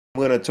I'm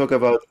going to talk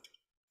about,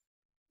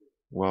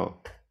 wow,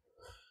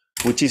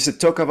 which is to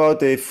talk about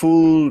the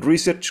full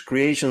research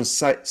creation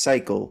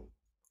cycle.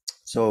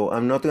 So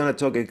I'm not going to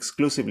talk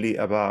exclusively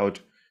about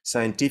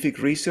scientific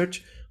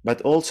research,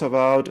 but also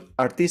about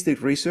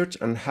artistic research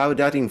and how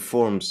that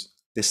informs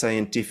the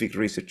scientific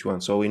research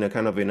one. So in a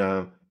kind of in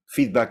a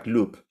feedback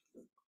loop.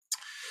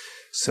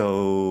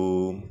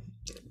 So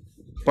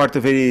part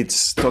of it,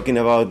 it's talking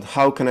about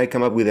how can I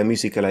come up with a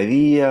musical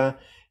idea,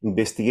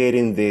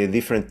 investigating the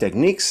different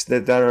techniques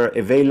that are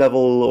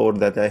available or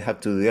that I have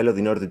to develop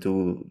in order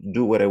to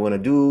do what I want to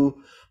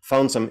do,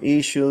 found some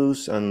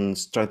issues and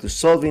try to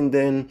solving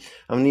them,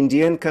 and in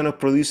the end kind of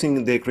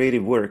producing the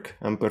creative work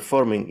and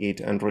performing it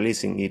and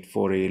releasing it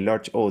for a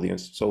large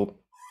audience. So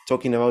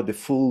talking about the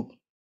full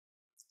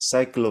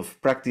cycle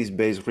of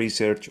practice-based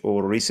research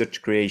or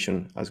research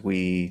creation as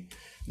we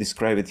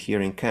describe it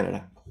here in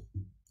Canada.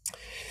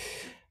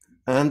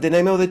 And the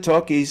name of the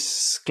talk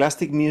is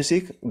Clastic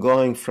Music,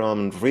 going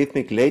from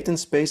rhythmic latent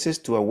spaces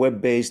to a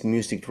web-based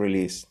music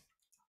release.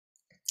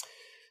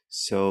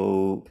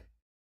 So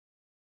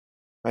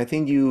I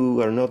think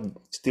you are not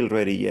still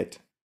ready yet,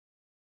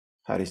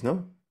 Harris,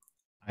 no?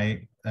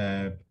 I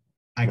No.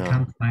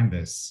 can't find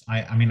this.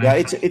 I mean, yeah,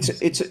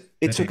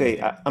 it's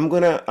okay. I'm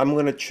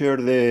gonna share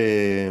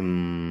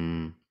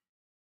the.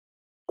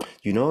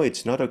 You know,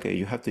 it's not okay.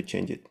 You have to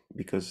change it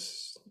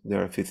because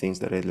there are a few things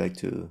that I'd like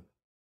to.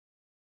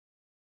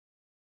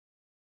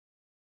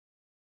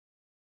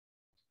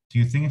 Do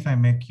you think if I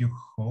make you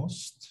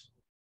host?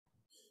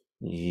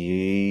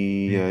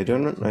 Yeah, I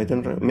don't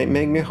know.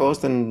 Make me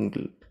host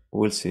and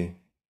we'll see.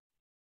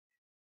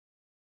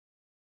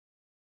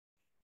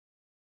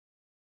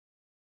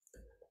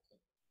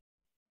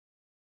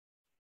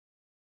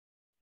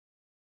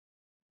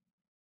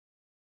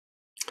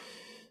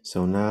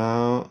 So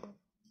now,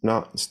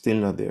 no, still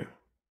not there.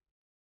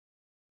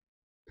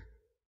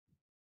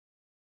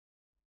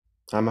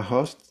 I'm a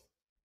host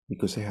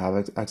because I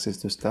have access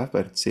to stuff,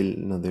 but it's still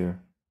not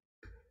there.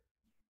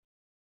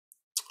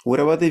 What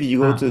about if you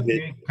go to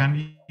okay.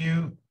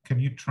 the... Can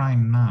you try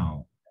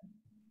now?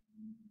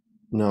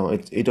 No,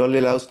 it only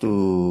allows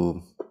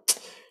to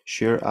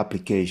share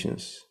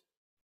applications.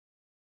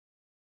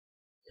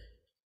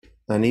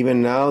 And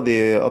even now,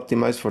 the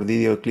optimized for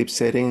video clip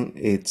setting,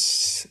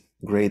 it's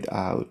grayed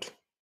out.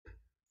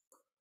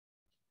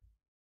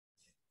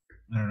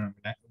 I don't know.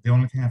 The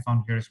only thing I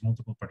found here is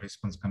multiple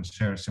participants can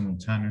share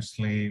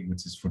simultaneously,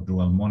 which is for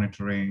dual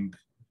monitoring.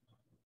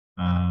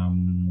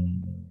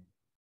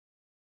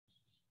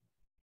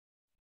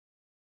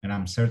 And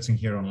I'm searching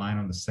here online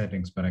on the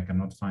settings, but I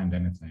cannot find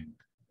anything.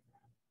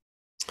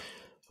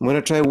 I'm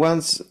gonna try one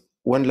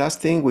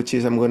last thing, which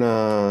is I'm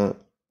gonna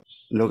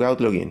log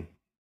out, log in.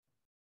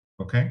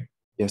 Okay.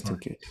 Just in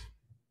case.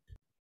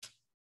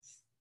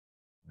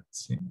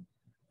 Let's see.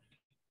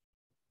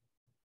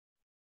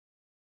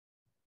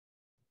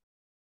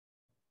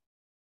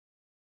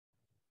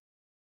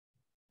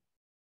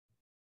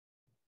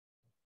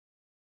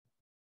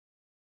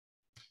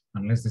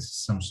 Unless this is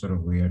some sort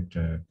of weird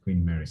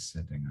Queen Mary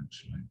setting,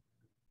 actually.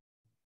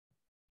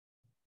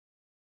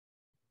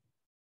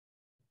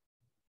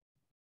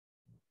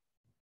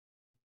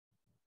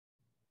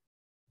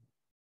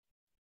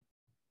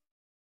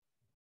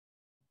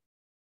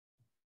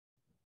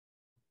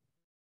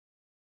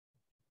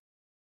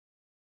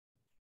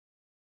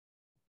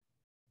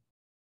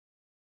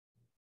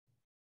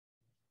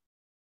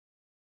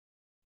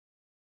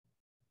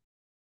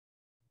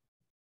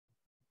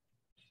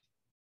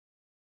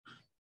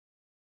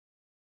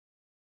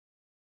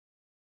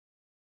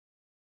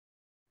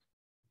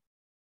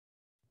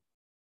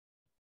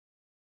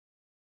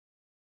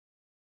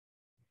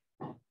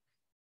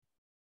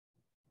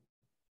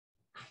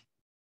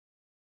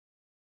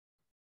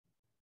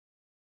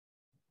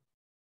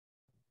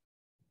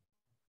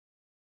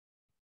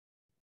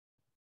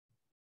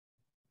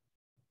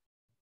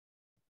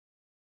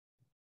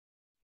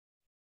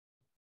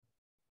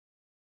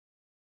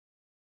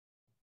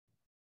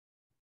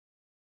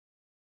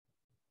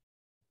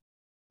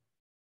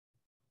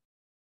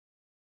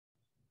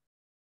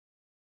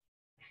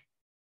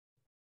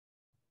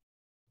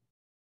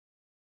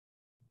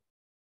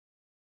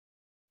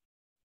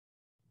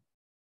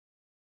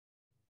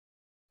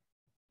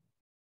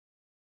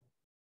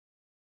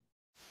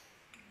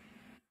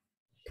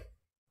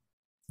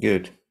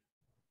 Good.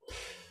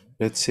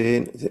 Let's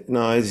see.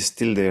 No, it's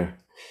still there.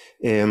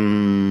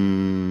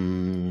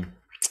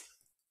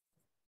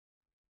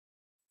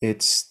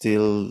 It's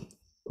still,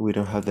 we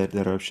don't have that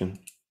option.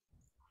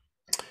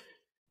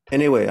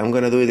 Anyway, I'm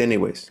gonna do it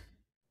anyways.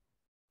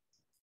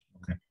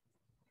 Okay.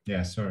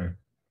 Yeah, sorry.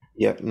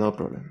 Yeah, no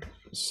problem.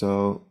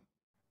 So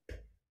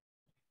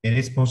it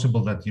is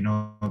possible that, you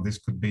know, this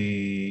could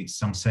be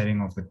some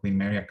setting of the Queen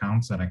Mary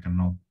accounts that I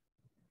cannot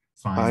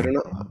find. I don't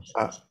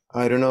know.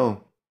 I don't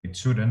know. It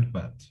shouldn't,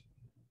 but.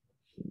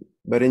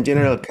 But in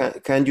general,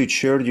 can you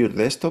share your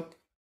desktop?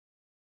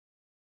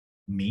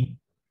 Me?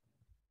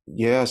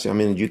 Yes, I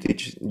mean, you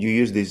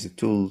use this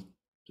tool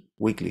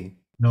weekly.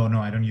 No,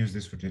 I don't use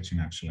this for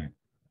teaching, actually.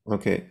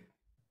 Okay.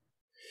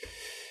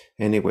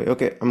 Anyway,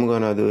 okay, I'm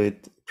gonna do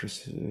it.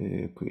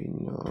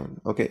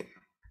 Okay.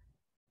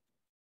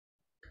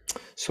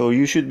 So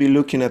you should be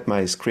looking at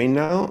my screen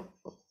now,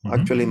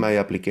 actually my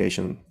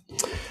application.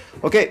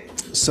 Okay,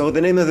 so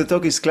the name of the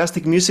talk is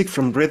Clastic Music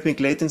from Rhythmic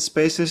Latent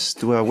Spaces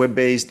to a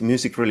Web-Based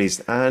Music Release.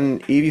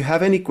 And if you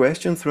have any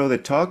question throughout the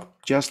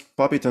talk, just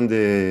pop it on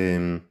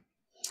the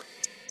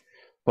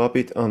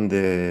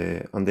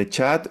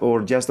chat,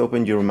 or just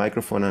open your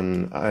microphone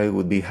and I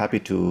would be happy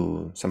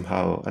to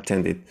somehow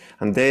attend it.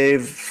 And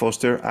Dave,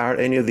 Foster, are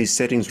any of these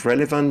settings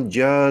relevant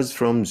just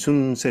from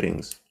Zoom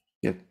settings?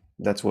 Yeah,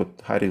 that's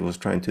what Harry was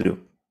trying to do.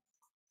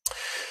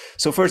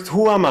 So first,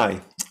 who am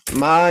I?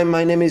 My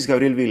name is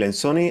Gabriel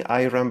Vigliensoni.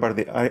 I run by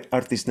the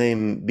artist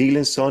name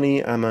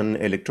Vigliensoni. I'm an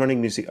electronic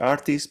music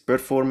artist,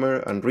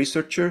 performer, and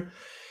researcher.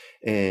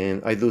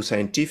 And I do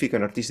scientific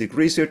and artistic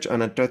research,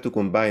 and I try to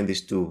combine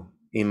these two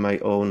in my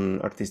own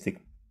artistic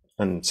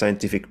and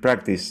scientific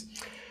practice.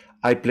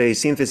 I play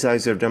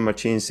synthesizer, drum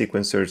machines,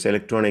 sequencers,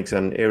 electronics,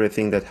 and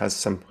everything that has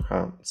some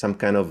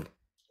kind of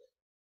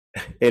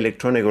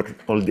electronic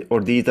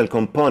or digital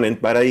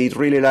component, but I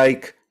really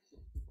like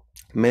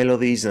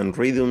melodies and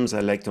rhythms.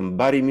 I like to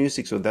embody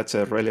music, so that's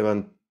a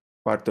relevant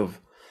part of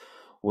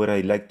what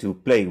I like to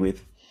play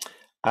with.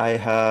 I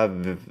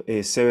have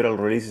several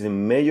releases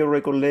in major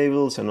record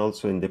labels and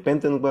also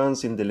independent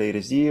ones in the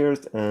latest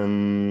years.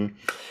 And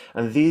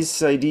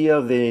this idea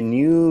of the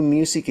new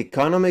music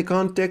economy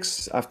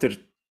context, after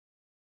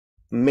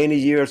many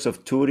years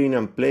of touring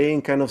and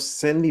playing, kind of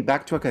sent me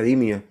back to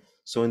academia.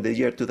 So in the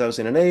year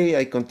 2008,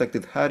 I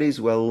contacted Harris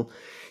while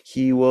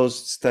he was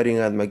studying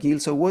at McGill.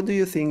 So what do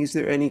you think? Is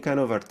there any kind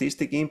of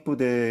artistic input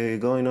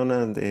going on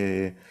at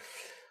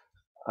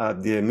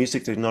the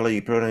music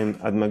technology program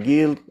at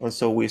McGill? And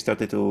so we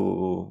started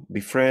to be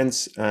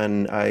friends,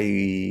 and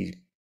I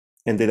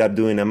ended up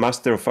doing a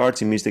Master of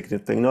Arts in Music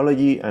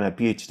Technology and a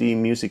PhD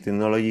in Music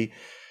Technology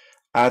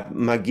at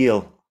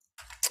McGill.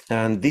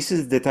 And this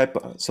is the type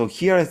so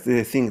here is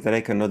the thing that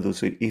I cannot do.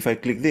 So if I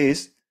click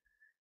this,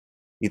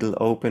 it'll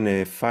open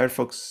a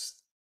Firefox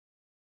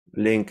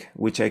link,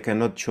 which I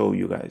cannot show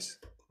you guys,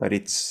 but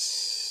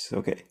it's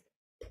okay.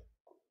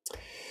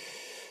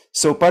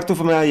 So part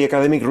of my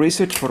academic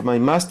research for my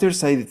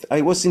master's,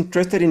 I was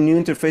interested in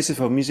new interfaces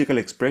of musical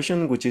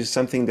expression, which is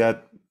something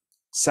that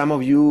some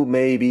of you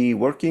may be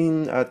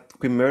working at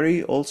Queen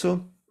Mary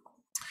also,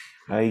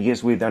 I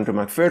guess with Andrew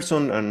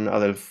McPherson and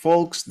other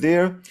folks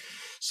there.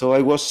 So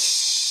I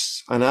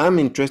was, and I'm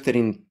interested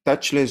in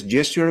touchless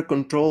gesture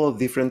control of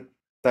different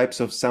types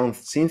of sound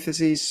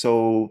synthesis.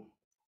 So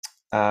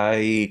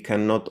I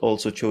cannot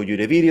also show you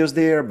the videos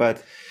there,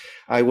 but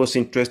I was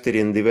interested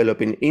in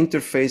developing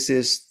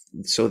interfaces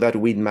so that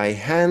with my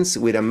hands,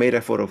 with a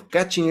metaphor of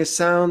catching a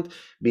sound,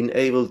 being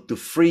able to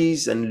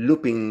freeze and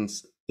looping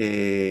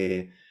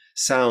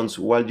sounds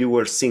while you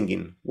were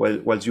singing,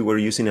 while you were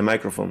using a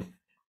microphone.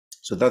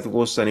 So that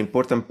was an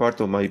important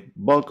part of my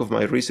bulk of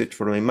my research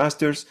for my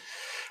master's.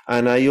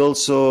 And I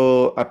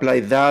also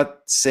applied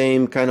that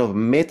same kind of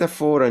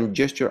metaphor and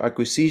gesture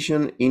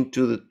acquisition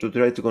to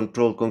try to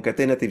control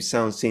concatenative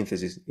sound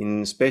synthesis,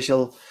 in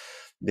special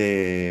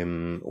the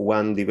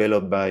one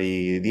developed by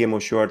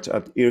Diemo Schwartz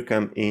at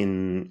IRCAM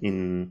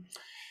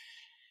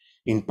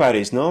in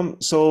Paris, no?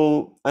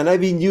 So, and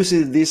I've been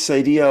using this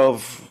idea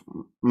of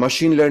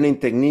machine learning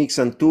techniques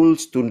and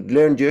tools to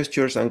learn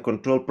gestures and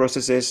control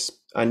processes,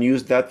 and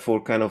use that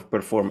for kind of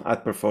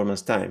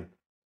performance time,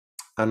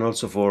 and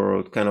also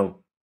for kind of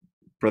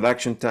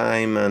production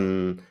time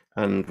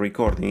and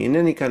recording in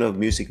any kind of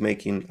music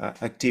making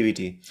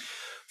activity.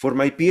 For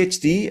my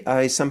PhD,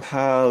 I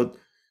somehow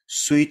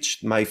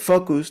switched my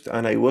focus,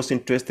 and I was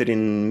interested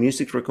in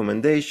music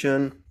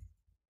recommendation.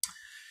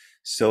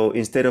 So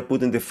instead of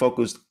putting the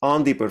focus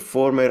on the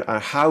performer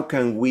and how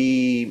can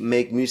we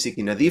make music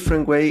in a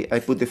different way, I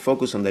put the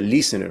focus on the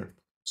listener.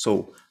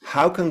 So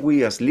how can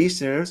we as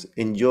listeners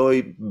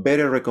enjoy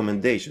better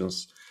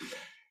recommendations?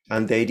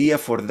 And the idea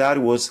for that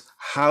was,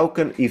 how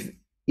can, if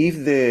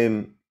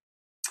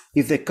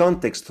the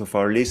context of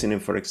our listening,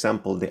 for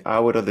example, the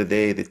hour of the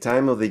day, the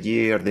time of the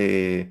year,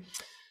 the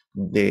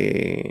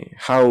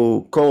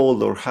how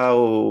cold or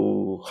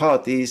how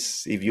hot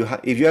is, if you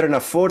are in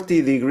a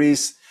 40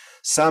 degrees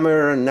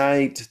summer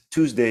night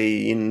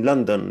Tuesday in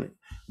London,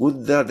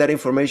 would that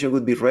information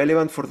would be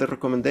relevant for the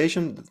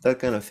recommendation? That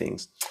kind of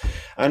things.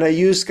 And I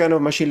use kind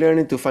of machine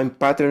learning to find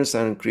patterns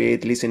and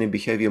create listening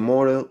behavior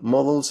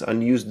models,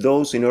 and use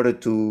those in order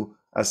to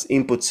as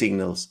input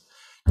signals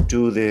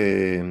to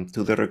the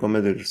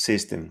recommender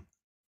system.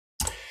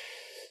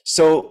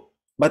 So,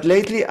 but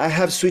lately I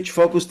have switched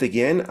focus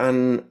again,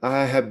 and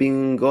I have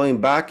been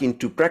going back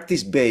into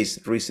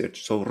practice-based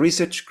research. So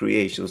research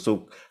creation.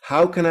 So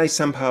how can I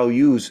somehow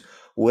use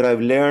what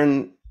I've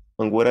learned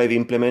and what I've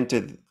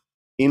implemented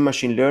in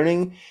machine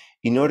learning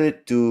in order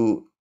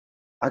to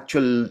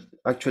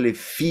actually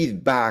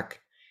feed back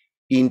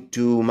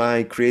into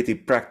my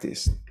creative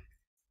practice?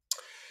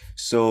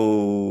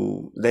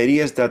 So the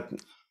idea is that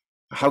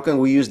how can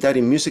we use that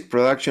in music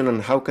production,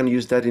 and how can we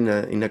use that in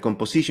a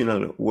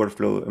compositional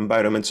workflow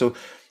environment? So,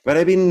 but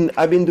I've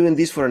been doing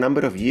this for a number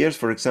of years.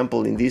 For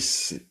example, in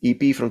this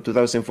EP from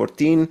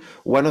 2014,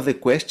 one of the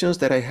questions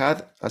that I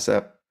had as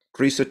a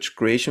research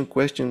creation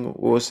question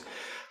was,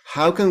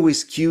 how can we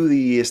skew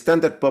the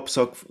standard pop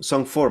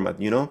song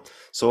format? You know,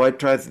 so I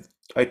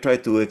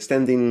tried to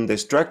extending the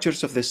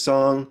structures of the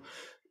song,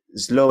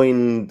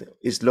 slowing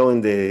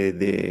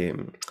the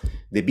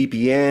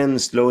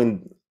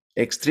BPM,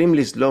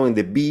 extremely slowing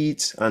the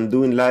beats, and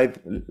doing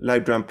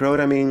live drum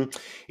programming.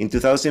 In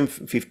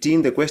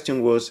 2015, the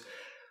question was,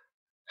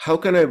 how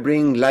can I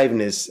bring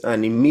liveness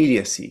and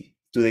immediacy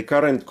to the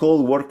current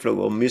cold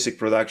workflow of music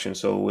production?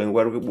 So when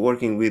we're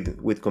working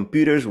with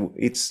computers,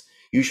 it's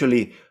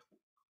usually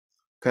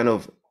kind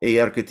of a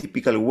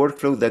archetypical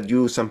workflow that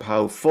you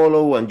somehow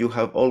follow, and you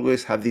have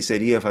always have this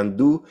idea of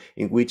undo,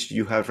 in which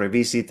you have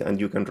revisit, and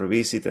you can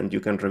revisit, and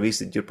you can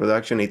revisit your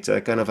production. It's a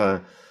kind of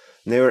a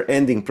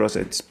never-ending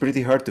process. It's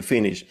pretty hard to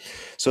finish.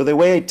 So the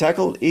way I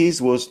tackled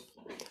was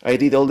I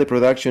did all the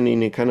production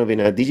in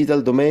a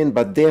digital domain,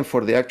 but then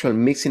for the actual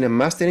mixing and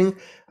mastering,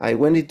 I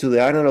went into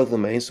the analog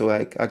domain. So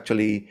I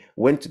actually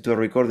went to a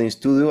recording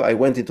studio. I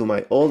went into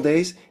my old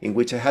days, in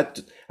which I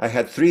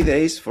had 3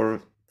 days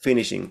for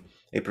finishing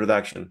a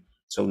production.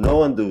 So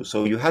no undo.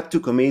 So you had to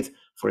commit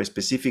for a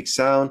specific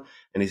sound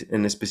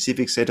and a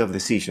specific set of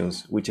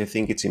decisions, which I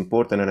think it's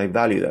important, and I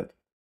value that,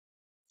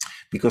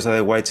 because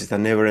otherwise it's a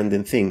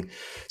never-ending thing.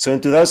 So in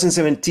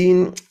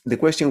 2017, the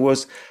question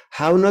was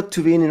how not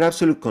to be in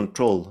absolute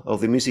control of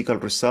the musical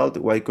result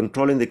while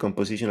controlling the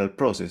compositional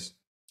process.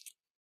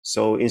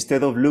 So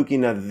instead of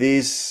looking at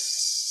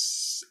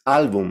this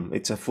album,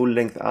 it's a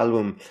full-length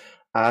album,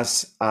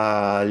 as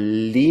a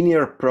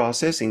linear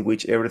process in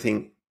which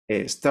everything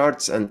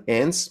starts and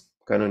ends,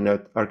 kind of an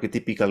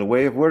archetypical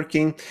way of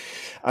working,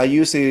 I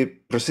use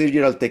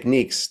procedural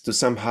techniques to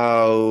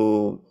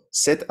somehow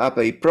set up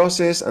a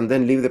process and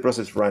then leave the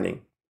process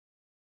running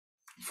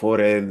for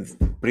a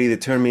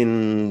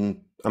predetermined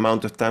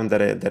amount of time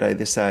that I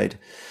decide.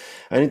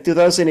 And in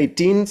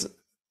 2018,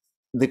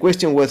 the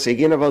question was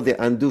again about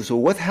the undo. So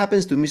what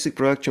happens to music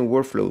production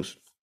workflows,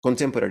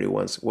 contemporary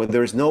ones, when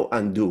there is no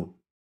undo?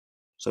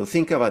 So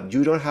think about,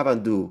 you don't have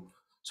undo,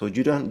 so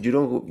you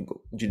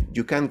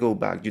can't go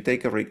back. You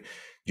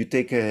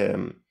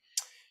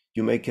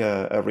make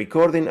a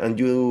recording and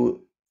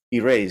you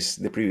erase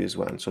the previous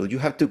one. So you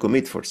have to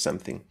commit for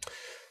something.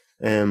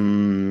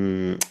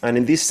 And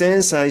in this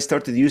sense, I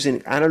started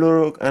using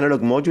analog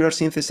modular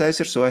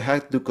synthesizers. So I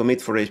had to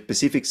commit for a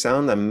specific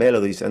sound and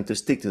melodies and to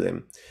stick to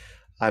them.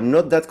 I'm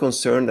not that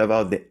concerned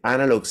about the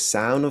analog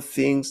sound of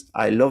things.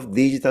 I love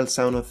digital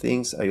sound of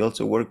things. I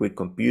also work with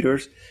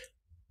computers.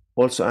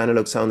 Also,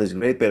 analog sound is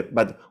great,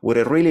 but what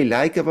I really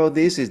like about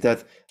this is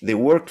that the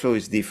workflow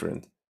is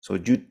different. So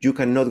you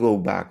cannot go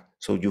back.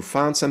 So you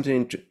find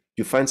something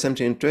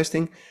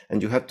interesting,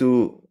 and you have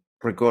to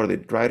record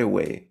it right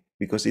away,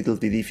 because it'll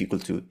be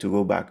difficult to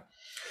go back.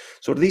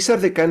 So these are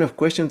the kind of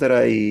questions that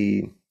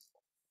I've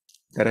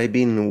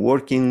been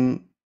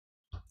working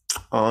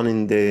on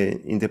in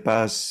the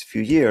past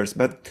few years.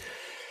 But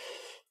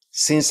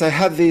since I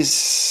have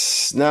this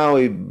now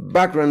a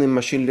background in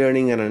machine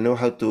learning, and I know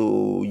how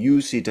to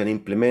use it and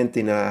implement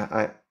it,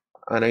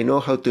 and I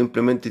know how to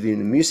implement it in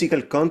a musical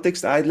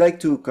context, I'd like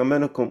to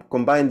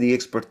combine the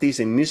expertise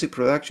in music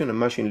production and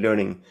machine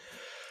learning,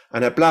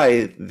 and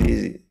apply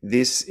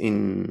this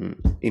in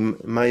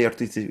my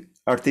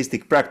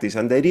artistic practice.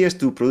 And the idea is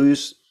to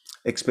produce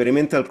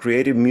experimental,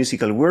 creative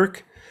musical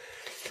work,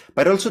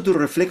 but also to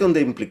reflect on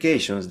the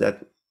implications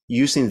that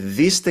using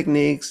these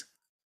techniques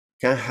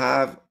can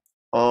have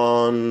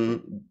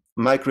on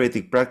my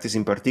creative practice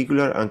in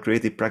particular, and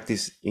creative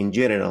practice in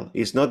general.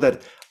 It's not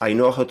that I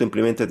know how to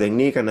implement a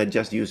technique and I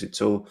just use it.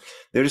 So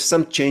there is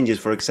some changes.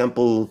 For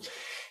example,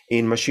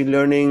 in machine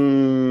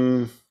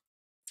learning,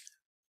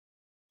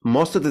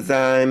 most of the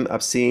time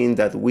I've seen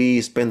that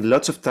we spend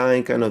lots of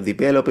time kind of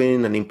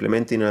developing and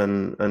implementing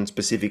an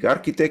specific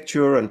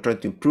architecture and trying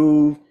to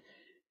improve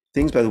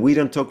things, but we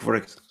don't talk,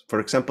 for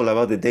example,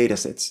 about the data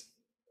sets.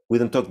 We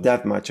don't talk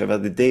that much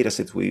about the data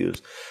sets we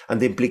use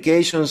and the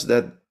implications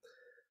that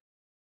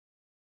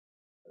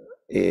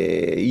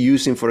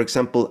using, for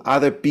example,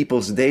 other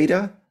people's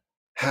data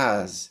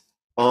has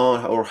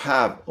on or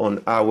have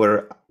on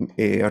our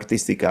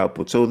artistic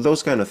output. So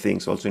those kind of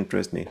things also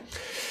interest me.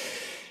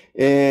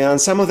 And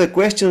some of the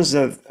questions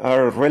that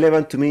are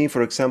relevant to me,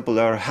 for example,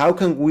 are how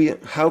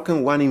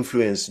can one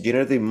influence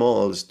generative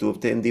models to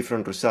obtain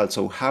different results?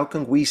 So how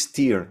can we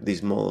steer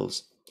these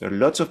models? There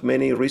are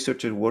many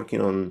researchers working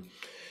on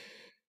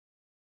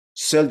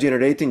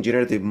self-generating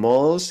generative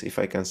models, if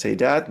I can say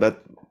that,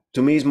 but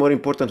to me it's more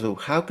important to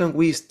how can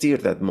we steer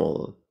that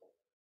model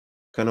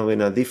kind of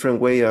in a different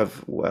way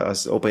of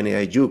as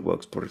OpenAI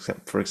Jukebox,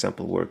 for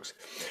example, works.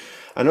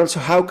 And also,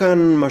 how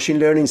can machine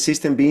learning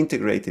system be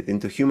integrated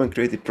into human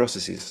creative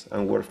processes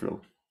and workflow?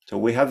 So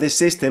we have these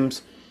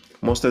systems.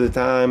 Most of the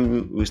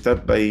time, we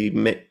start by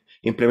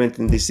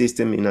implementing this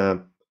system in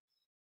a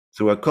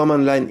through a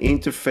command line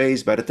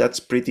interface, but that's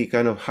pretty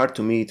kind of hard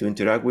to me to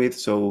interact with.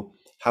 So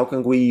how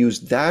can we use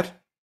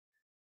that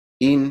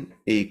in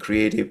a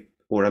creative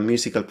or a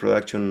musical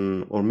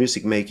production or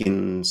music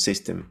making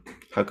system?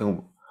 How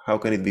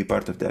can it be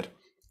part of that?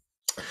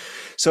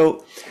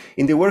 So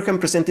in the work I'm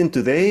presenting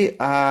today,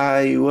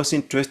 I was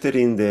interested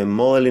in the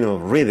modeling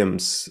of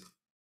rhythms,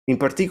 in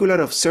particular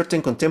of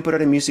certain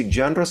contemporary music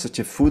genres such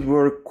as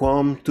footwork,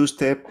 quom,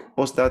 two-step,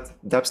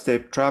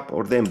 post-dubstep, trap,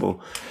 or dembow.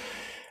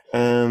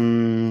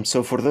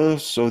 So for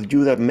those of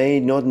you that may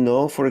not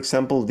know, for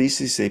example, this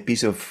is a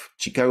piece of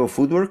Chicago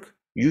footwork.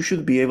 You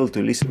should be able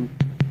to listen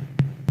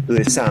to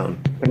the sound.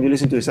 Can you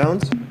listen to the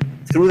sounds?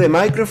 Through the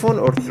microphone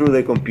or through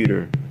the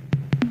computer?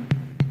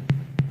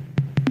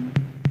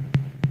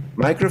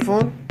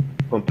 Microphone,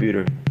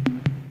 computer.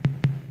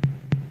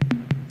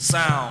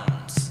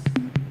 Sounds.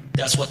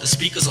 That's what the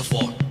speakers are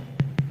for.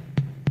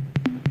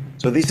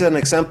 So this is an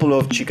example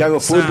of Chicago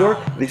footwork.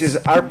 This is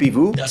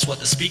RP That's what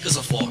the speakers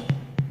are for.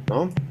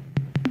 No?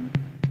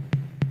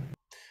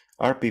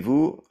 RP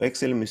Vu,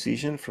 excellent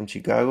musician from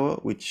Chicago,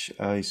 which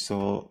I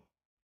saw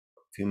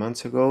a few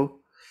months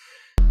ago.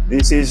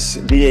 This is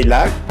DJ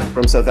Lag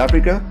from South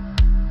Africa,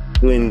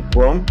 doing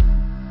quom.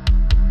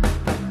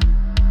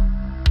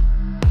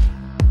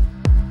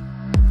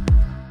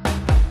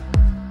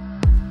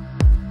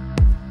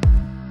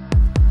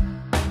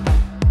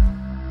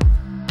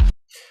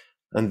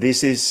 And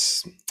this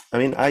is, I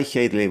mean, I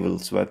hate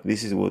labels, but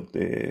this is what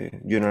the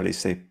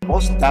journalists say.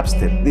 Post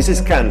dubstep. This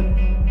is Can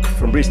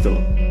from Bristol.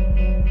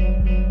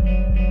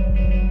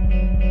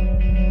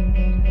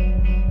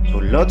 So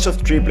lots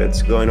of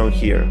triplets going on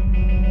here.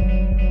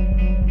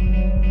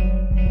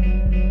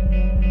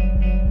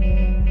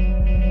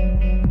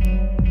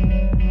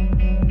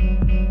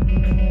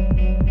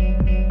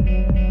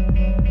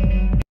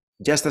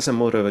 Just as a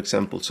mode of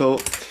example. So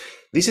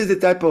this is the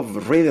type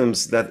of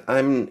rhythms that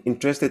I'm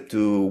interested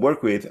to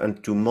work with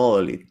and to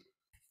model it.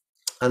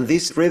 And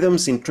these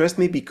rhythms interest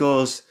me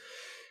because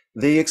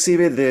they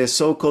exhibit the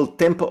so-called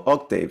tempo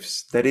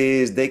octaves. That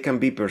is, they can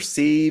be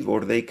perceived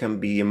or they can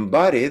be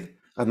embodied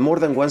at more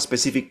than one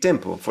specific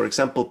tempo. For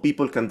example,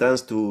 people can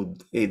dance to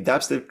a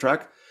dubstep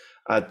track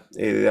at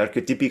the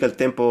archetypical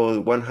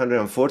tempo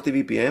 140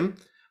 BPM,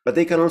 but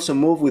they can also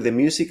move with the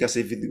music as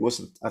if it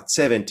was at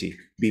 70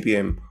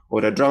 BPM,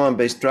 or a drum and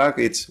bass track,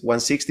 it's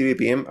 160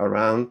 BPM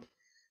around,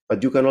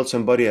 but you can also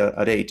embody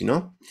at 80,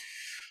 no?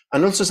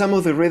 And also some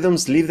of the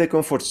rhythms leave the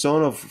comfort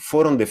zone of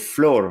 4 on the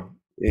floor,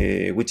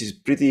 which is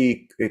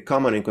pretty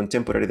common in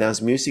contemporary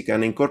dance music,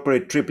 and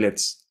incorporate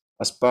triplets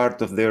as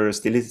part of their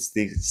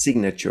stylistic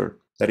signature.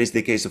 That is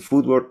the case of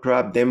footwork,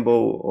 trap,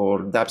 dembow, or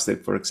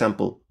dubstep, for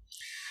example.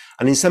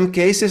 And in some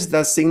cases,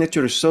 that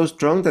signature is so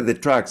strong that the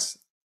tracks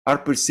are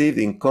perceived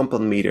in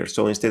compound meters.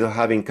 So instead of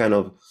having kind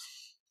of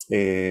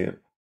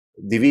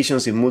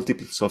divisions in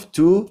multiples of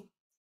 2,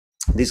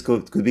 this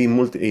could be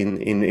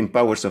in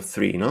powers of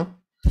 3, no?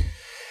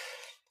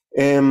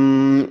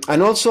 And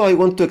also I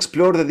want to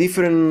explore the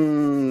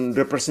different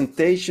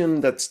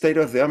representation that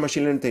state-of-the-art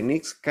machine learning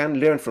techniques can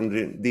learn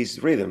from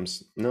these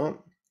rhythms,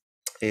 no?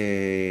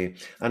 And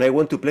I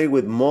want to play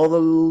with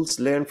models,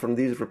 learn from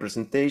this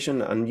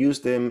representation, and use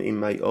them in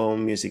my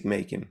own music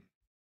making.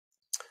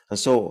 And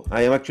so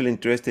I am actually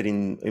interested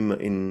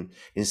in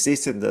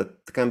systems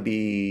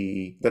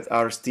that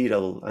are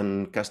sterile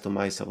and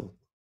customizable.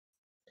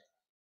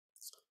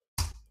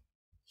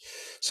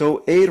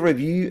 So I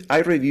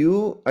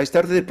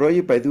started the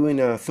project by doing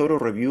a thorough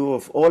review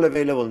of all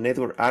available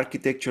network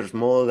architectures,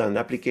 model, and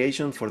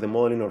applications for the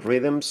modeling of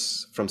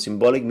rhythms from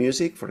symbolic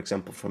music, for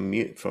example, from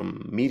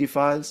MIDI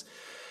files.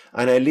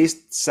 And I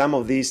list some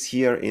of these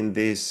here in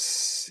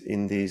this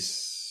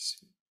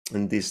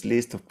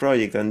list of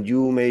projects. And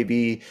you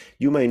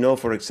may know,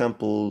 for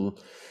example,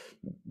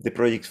 the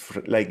projects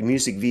like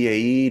Music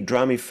VAE,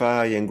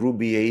 Drumify, and Group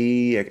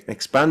VAE,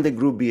 Expanded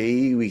Group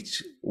VAE,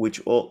 which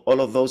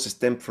all of those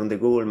stem from the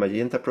Google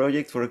Magenta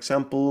project, for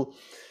example.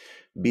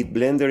 Beat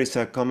Blender is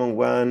a common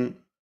one.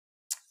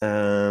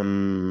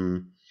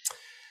 And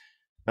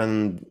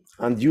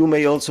you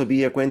may also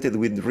be acquainted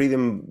with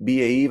Rhythm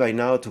VAE by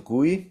now,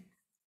 Tokui,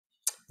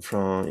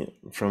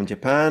 from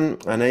Japan.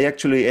 And I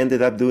actually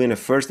ended up doing a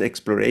first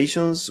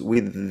explorations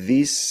with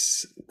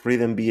this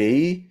Rhythm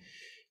VAE.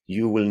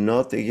 You will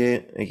not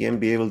again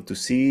be able to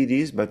see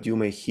this, but you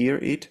may hear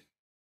it.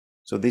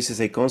 So this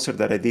is a concert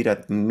that I did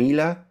at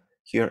Mila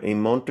here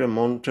in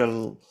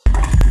Montreal.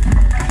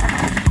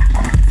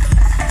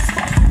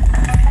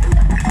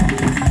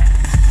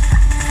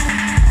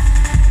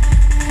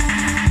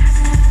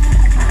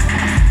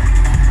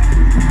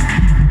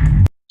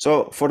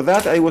 So for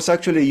that, I was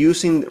actually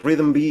using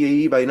Rhythm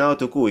VAE by now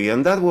Tokui,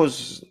 and that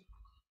was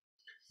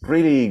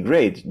really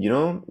great, you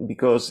know,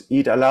 because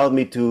it allowed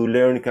me to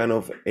learn kind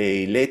of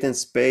a latent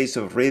space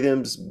of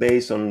rhythms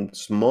based on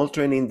small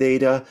training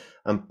data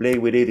and play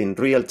with it in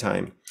real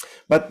time.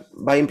 But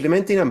by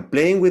implementing and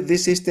playing with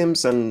these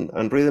systems and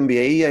Rhythm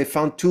VAE, I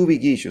found two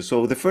big issues.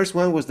 So the first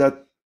one was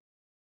that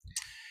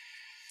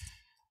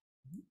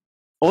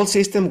all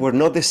systems were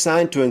not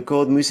designed to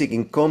encode music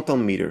in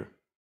compound meter.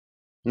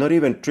 not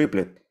even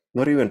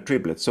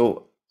triplet.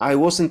 So I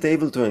wasn't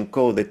able to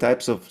encode the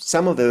types of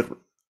some of the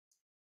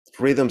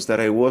rhythms that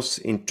I was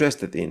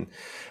interested in.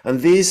 And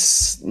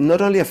this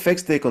not only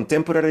affects the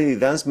contemporary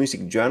dance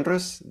music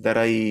genres that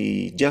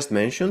I just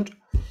mentioned,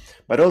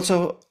 but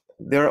also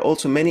there are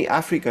also many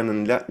African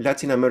and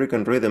Latin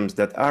American rhythms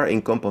that are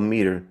in compound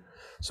meter.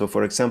 So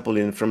for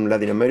example, from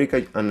Latin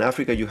America and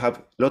Africa, you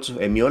have lots of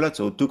emiola,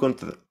 so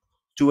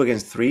 2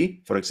 against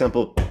 3, for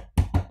example.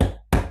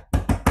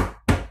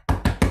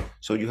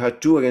 So you have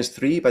 2 against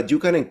 3, but you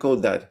can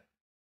encode that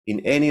in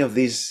any of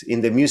these,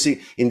 in the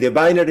music, in the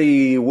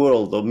binary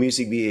world of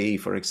music BAE,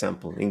 for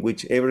example, in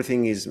which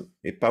everything is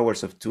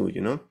powers of 2,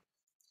 you know?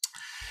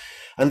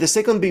 And the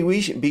second big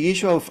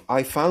issue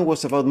I found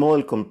was about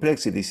model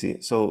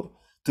complexity. So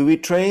to be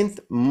trained,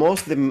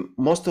 most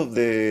of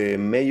the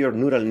major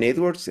neural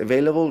networks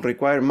available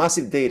require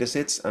massive data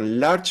sets and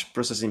large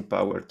processing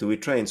power to be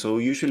trained. So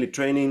usually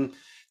training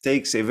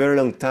takes a very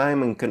long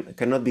time and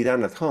cannot be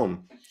done at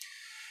home.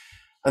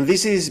 And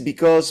this is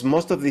because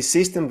most of these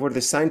systems were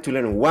designed to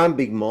learn one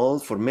big model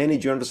for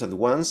many genres at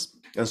once.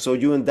 And so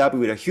you end up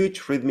with a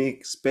huge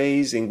rhythmic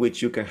space in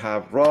which you can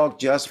have rock,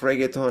 jazz,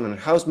 reggaeton, and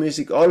house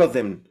music, all of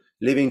them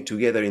living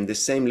together in the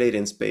same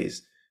latent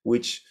space,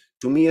 which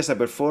to me as a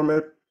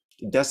performer,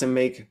 it doesn't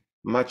make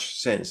much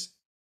sense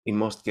in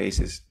most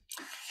cases.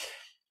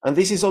 And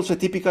this is also a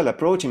typical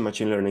approach in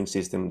machine learning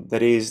system.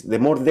 That is, the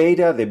more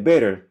data, the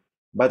better.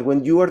 But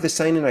when you are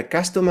designing a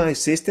customized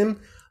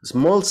system,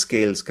 small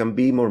scales can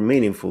be more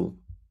meaningful.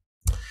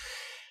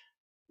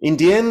 In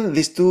the end,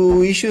 these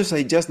two issues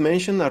I just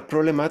mentioned are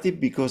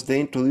problematic because they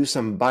introduce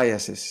some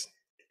biases.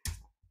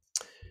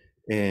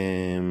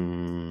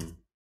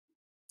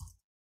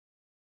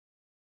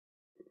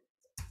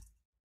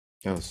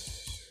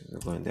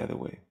 Going the other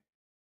way.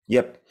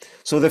 Yep.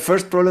 So the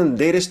first problem,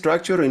 data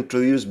structure,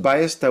 introduced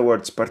bias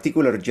towards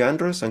particular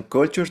genres and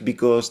cultures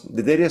because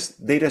the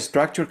data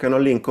structure can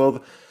only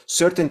encode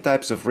certain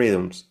types of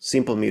rhythms,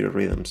 simple meter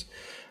rhythms.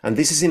 And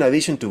this is in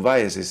addition to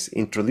biases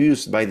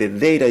introduced by the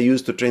data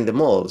used to train the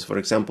models. For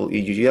example,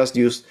 if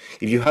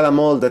you had a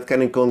model that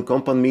can encode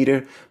compound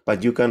meter,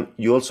 but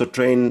you also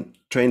train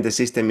the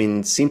system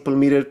in simple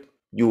meter,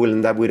 you will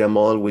end up with a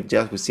model with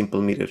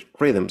simple meter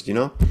rhythms, you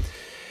know?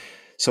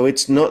 So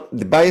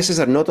the biases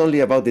are not only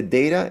about the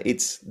data,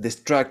 it's the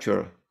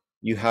structure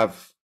you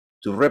have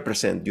to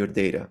represent your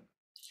data.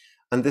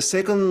 And the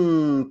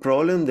second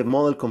problem, the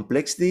model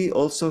complexity,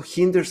 also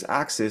hinders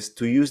access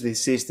to use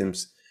these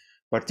systems,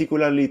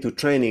 particularly to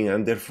training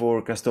and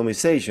therefore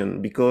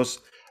customization, because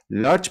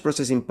large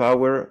processing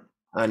power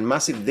and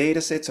massive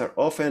data sets are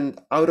often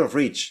out of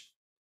reach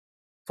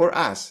for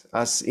us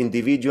as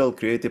individual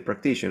creative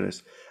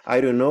practitioners. I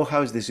don't know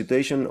how is the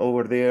situation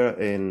over there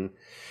in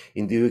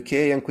the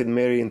UK and Queen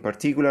Mary in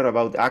particular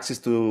about access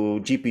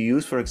to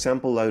GPUs, for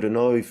example. I don't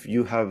know if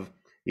you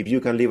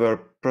can leave a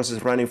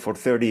process running for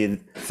 30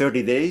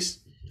 days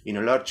in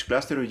a large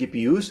cluster of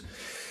GPUs.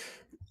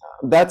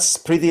 That's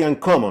pretty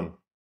uncommon,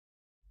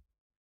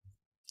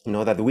 you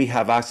know, that we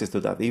have access to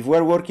that. If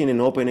we're working in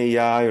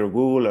OpenAI or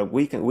Google,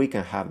 we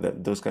can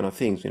have those kind of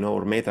things, you know,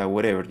 or Meta,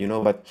 whatever, you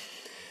know, but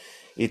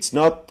it's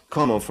not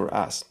common for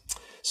us.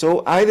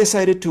 So we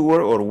decided to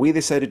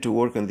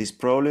work on these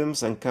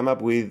problems and come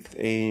up with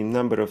a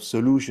number of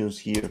solutions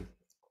here.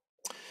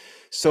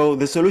 So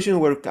the solutions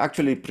were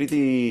actually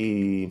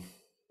pretty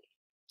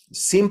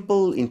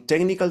simple in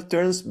technical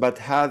terms, but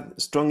had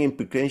strong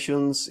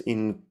implications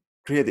in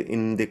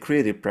the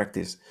creative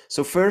practice.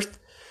 So first,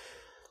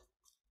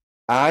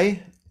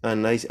 I'm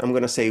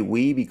going to say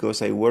we,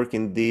 because I work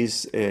in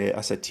this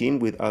as a team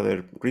with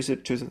other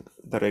researchers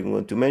that I'm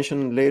going to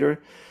mention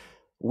later.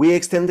 We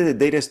extended the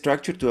data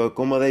structure to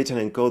accommodate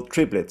and encode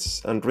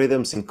triplets and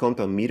rhythms in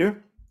compound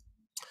meter.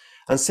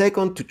 And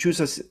second,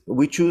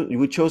 we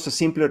chose a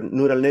simpler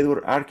neural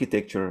network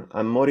architecture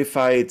and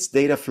modified its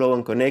data flow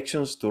and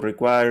connections to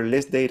require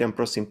less data and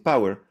processing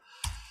power.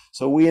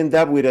 So we end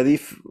up with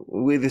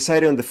we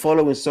decided on the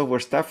following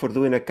software stack for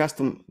doing a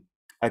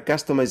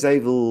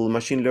customizable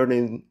machine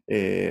learning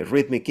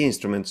rhythmic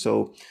instrument.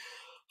 So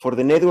for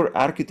the network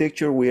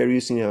architecture, we are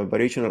using a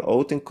variational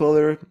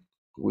autoencoder,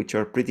 which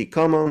are pretty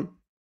common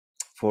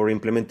for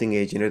implementing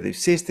a generative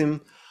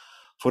system.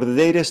 For the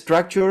data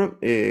structure,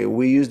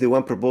 we use the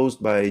one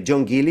proposed by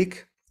John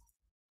Gillick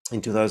in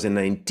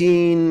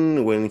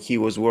 2019 when he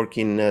was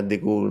working at the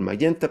Google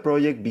Magenta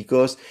project,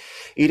 because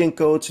it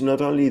encodes not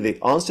only the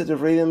onset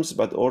of rhythms,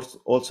 but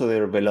also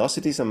their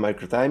velocities and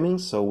microtimings.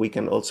 So we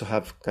can also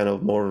have kind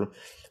of we're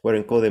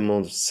encoding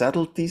more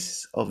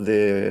subtleties of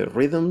the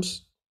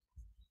rhythms.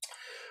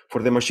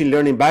 For the machine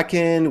learning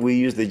backend, we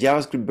use the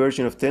JavaScript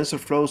version of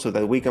TensorFlow so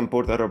that we can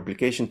port our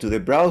application to the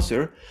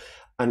browser.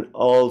 And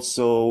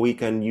also we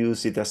can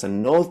use it as a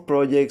node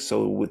project.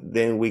 So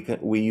then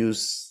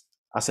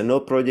as a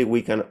node project,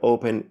 we can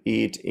open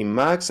it in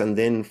Max, and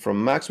then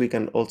from Max, we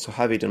can also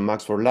have it in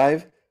Max for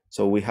Live.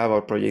 So we have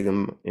our project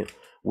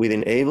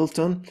within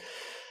Ableton.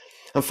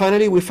 And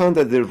finally, we found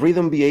that the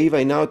Rhythm BAE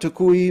by Naoto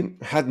Kui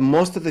had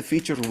most of the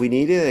features we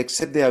needed,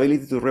 except the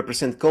ability to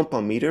represent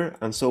compound meter.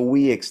 And so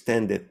we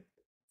extended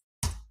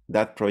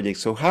that project.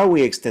 So how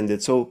we extend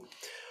it? So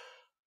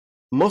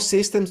most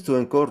systems to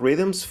encode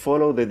rhythms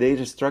follow the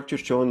data structure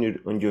shown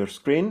on your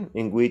screen,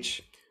 in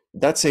which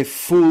that's a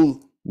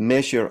full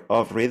measure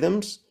of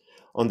rhythms.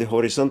 On the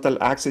horizontal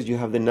axis, you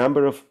have the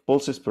number of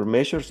pulses per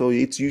measure. So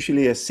it's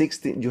usually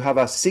you have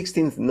a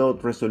 16th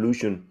note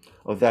resolution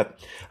of that.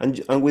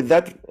 And with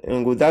that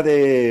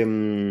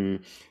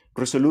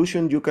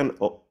resolution, you can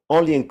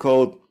only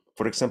encode,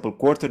 for example,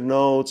 quarter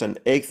notes and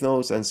eighth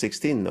notes and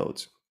 16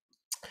 notes.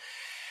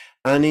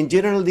 And in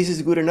general, this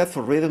is good enough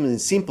for rhythms in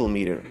simple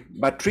meter,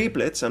 but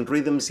triplets and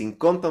rhythms in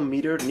compound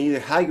meter need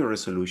a higher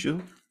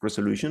resolution.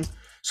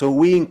 So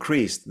we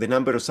increased the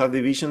number of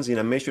subdivisions in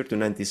a measure to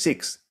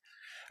 96.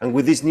 And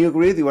with this new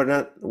grid,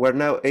 we're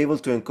now able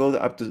to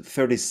encode up to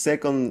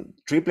 32nd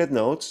triplet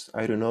notes.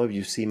 I don't know if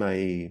you see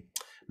my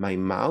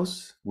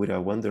mouse with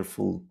a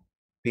wonderful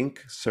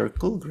pink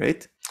circle,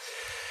 great.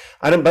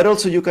 But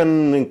also you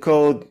can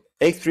encode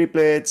eighth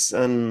triplets,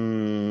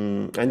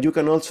 and you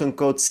can also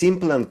encode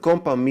simple and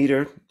compound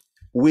meter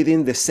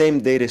within the same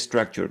data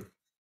structure.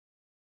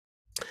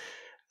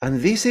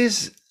 And this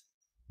is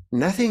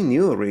nothing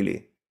new,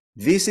 really.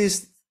 This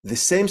is the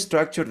same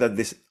structure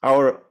that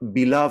our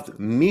beloved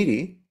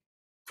MIDI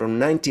from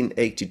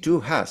 1982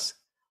 has.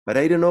 But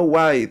I don't know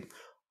why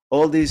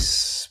all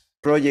these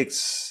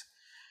projects,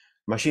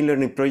 machine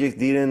learning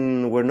projects,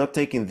 were not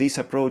taking this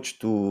approach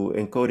to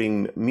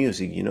encoding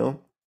music, you know?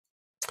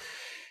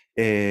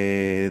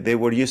 They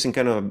were using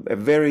kind of a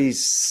very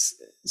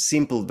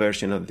simple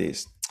version of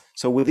this.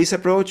 So with this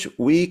approach,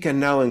 we can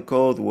now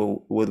encode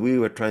what we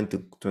were trying to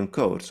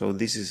encode. So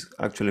this is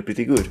actually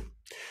pretty good.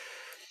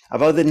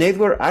 About the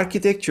network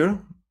architecture,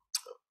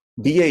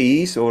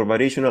 VAEs or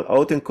variational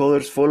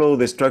autoencoders follow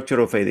the structure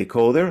of a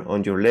decoder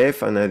on your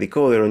left and a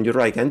decoder on your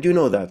right. And you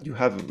know that. You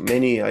have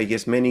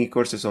many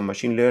courses on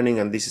machine learning,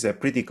 and this is a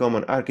pretty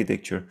common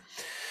architecture.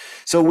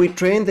 So we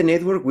train the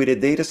network with a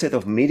data set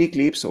of MIDI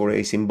clips or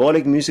a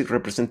symbolic music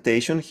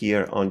representation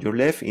here on your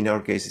left. In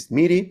our case, it's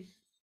MIDI.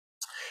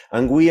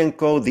 And we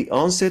encode the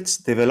onsets,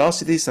 the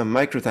velocities, and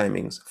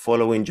microtimings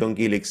following John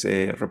Gillick's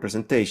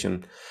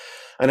representation.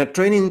 And at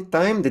training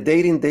time, the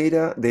data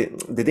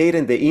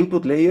in the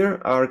input layer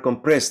are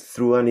compressed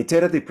through an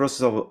iterative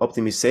process of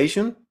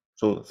optimization,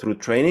 so through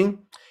training,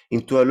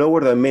 into a lower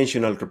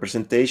dimensional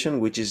representation,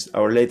 which is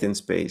our latent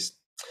space.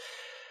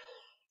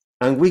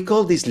 And we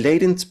call this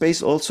latent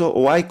space also,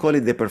 or I call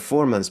it the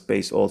performance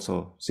space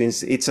also.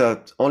 Since it's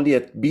only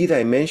a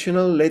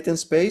b-dimensional latent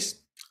space,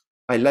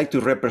 I like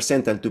to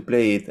represent and to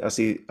play it as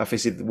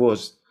it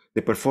was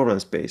the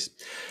performance space.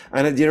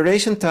 And at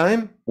generation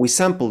time, we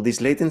sample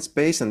this latent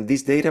space, and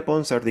these data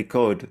points are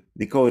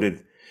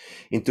decoded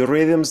into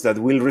rhythms that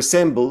will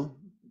resemble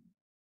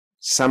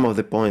some of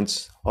the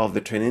points of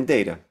the training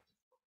data.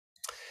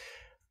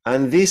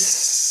 And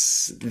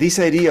this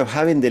idea of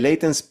having the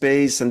latent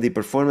space and the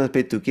performance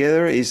space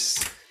together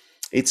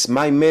it's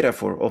my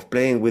metaphor of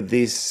playing with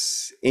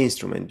this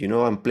instrument. You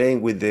know, I'm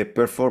playing with the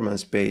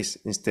performance space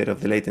instead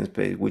of the latent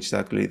space, which is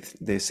actually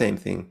the same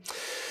thing.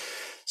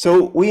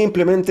 So we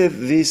implemented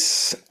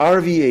this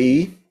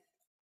RVAE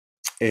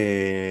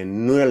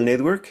neural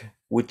network,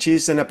 which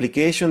is an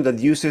application that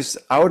uses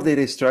our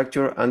data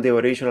structure and the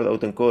variational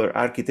autoencoder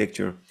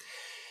architecture.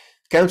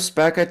 Comes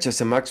packaged as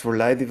a Max for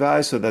Live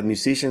device so that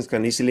musicians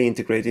can easily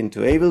integrate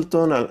into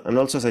Ableton, and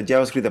also as a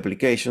JavaScript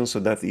application so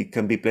that it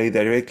can be played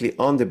directly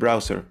on the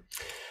browser.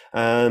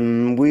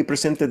 And we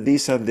presented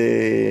this at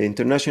the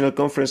International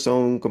Conference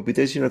on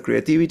Computational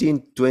Creativity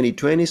in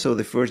 2020, so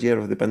the first year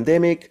of the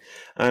pandemic.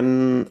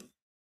 And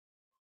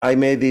I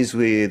made this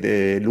with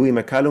Louis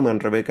McCallum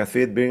and Rebecca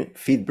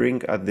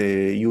Fiedbrink at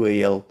the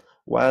UAL,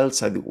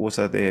 whilst I was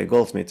at the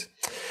Goldsmith.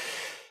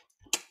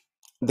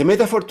 The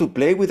metaphor to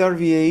play with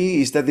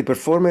RVAE is that the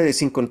performer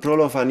is in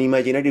control of an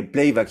imaginary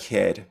playback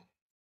head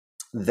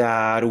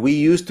that we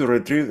use to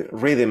retrieve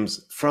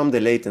rhythms from the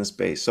latent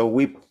space. So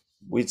we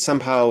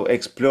somehow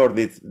explored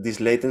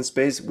this latent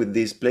space with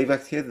this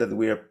playback head that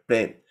we are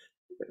playing,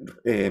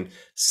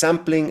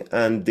 sampling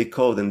and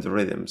decoding the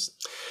rhythms.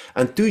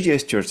 And two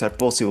gestures are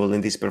possible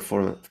in this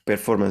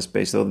performance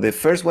space. So the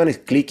first one is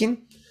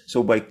clicking.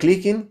 So by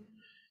clicking,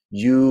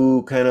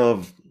 you kind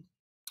of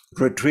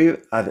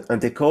retrieve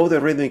and decode a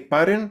rhythmic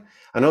pattern,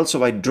 and also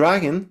by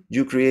dragging,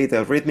 you create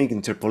a rhythmic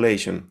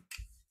interpolation.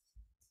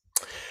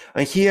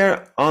 And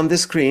here on the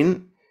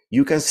screen,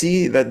 you can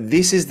see that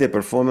this is the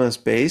performance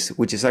space,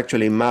 which is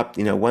actually mapped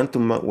in a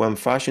one-to-one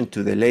fashion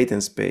to the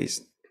latent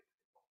space.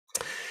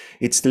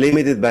 It's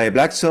limited by a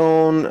black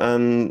zone,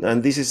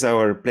 and this is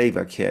our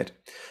playback head.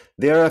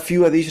 There are a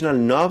few additional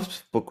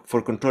knobs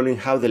for controlling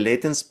how the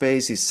latent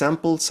space is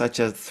sampled, such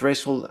as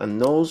threshold and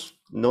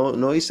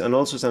noise, and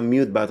also some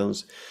mute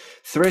buttons.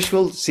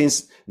 Threshold,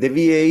 since the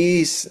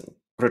VAE is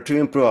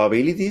retrieving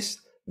probabilities,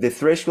 the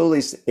threshold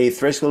is a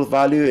threshold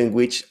value in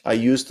which I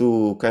use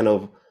to kind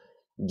of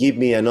give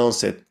me an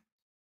onset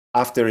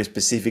after a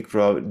specific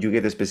you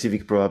get a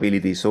specific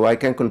probability. So I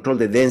can control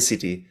the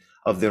density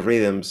of the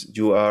rhythms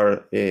you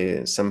are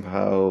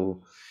somehow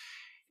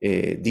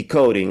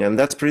decoding, and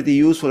that's pretty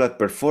useful at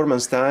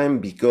performance time,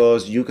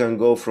 because you can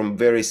go from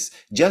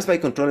just by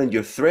controlling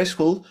your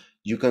threshold,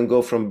 you can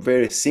go from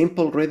very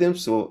simple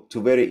rhythms to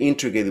very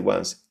intricate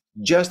ones,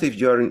 just if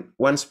you're in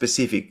one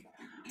specific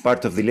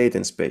part of the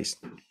latent space.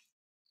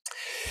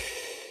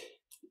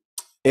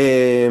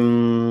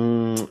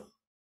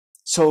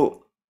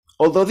 So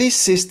although this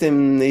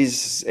system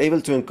is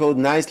able to encode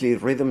nicely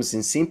rhythms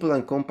in simple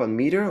and compact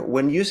meter,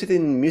 when used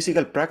in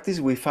musical practice,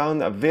 we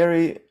found a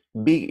very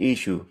big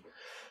issue.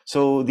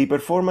 So the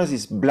performance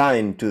is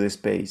blind to the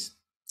space.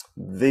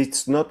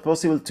 It's not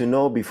possible to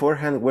know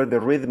beforehand where the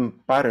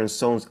rhythm pattern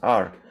zones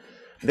are.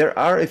 There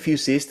are a few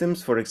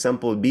systems, for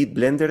example, Beat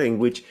Blender, in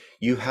which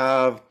you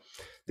have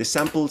the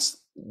samples,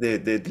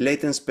 the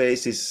latent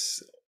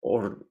spaces,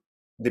 or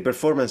the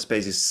performance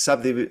space is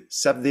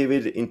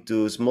subdivided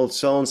into small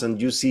zones, and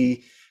you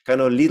see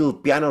kind of little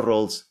piano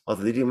rolls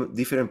of the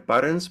different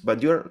patterns,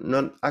 but you're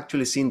not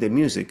actually seeing the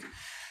music.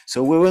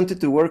 So we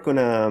wanted to work on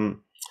a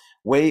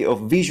way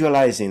of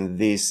visualizing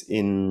this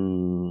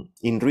in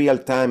real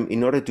time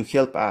in order to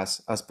help us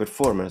as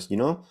performers, you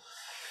know?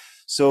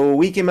 So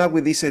we came up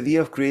with this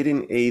idea of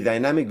creating a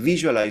dynamic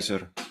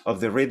visualizer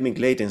of the rhythmic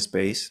latent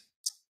space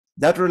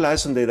that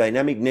relies on the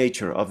dynamic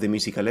nature of the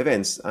musical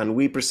events. And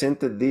we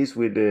presented this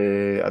with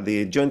at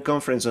the joint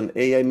conference on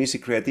AI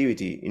music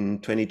creativity in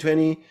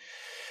 2020.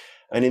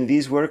 And in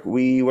this work,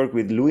 we work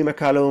with Louis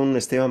McCallum,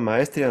 Esteban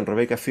Maestre, and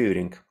Rebecca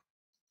Führing.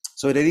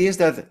 So the idea is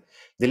that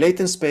the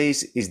latent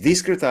space is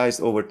discretized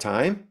over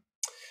time.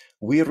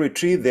 We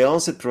retrieve the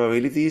onset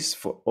probabilities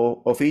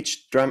of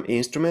each drum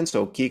instrument,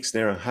 so kick,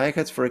 snare, and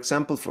hi-hats, for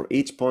example, for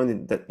each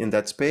point in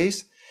that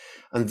space.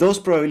 And those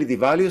probability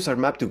values are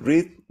mapped to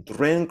red,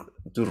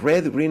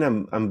 green,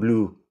 and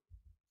blue.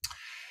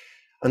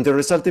 And the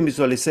resulting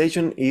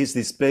visualization is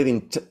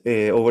displayed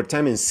over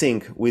time in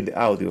sync with the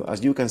audio,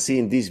 as you can see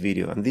in this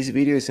video. And this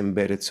video is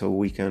embedded so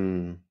we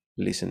can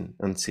listen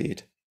and see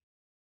it.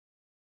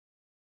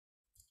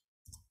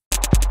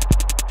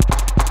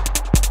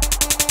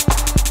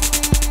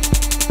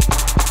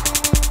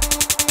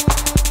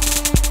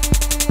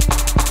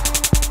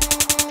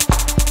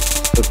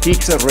 So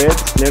kicks are red,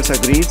 snares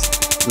are green,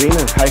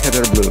 and hi-hat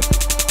are blue.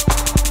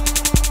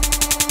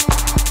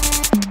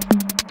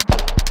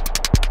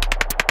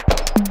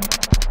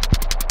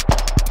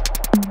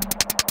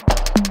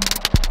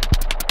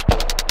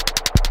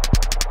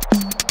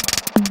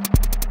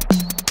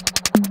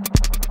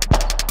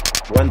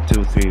 One,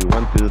 two, three,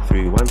 1, 2,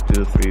 3, 1,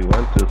 2, 3,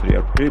 1, 2, 3.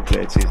 Our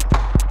triplets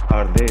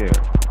are there.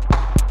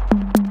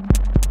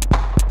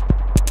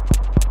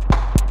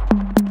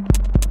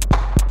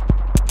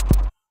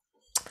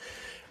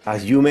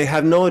 As you may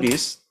have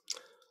noticed,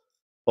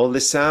 all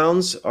the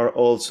sounds are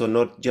also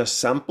not just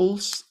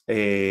samples.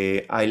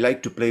 I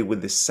like to play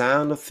with the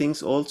sound of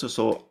things also.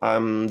 So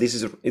this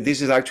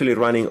is actually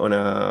running on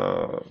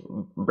a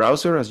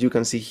browser, as you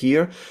can see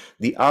here.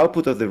 The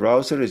output of the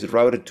browser is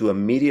routed to a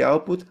MIDI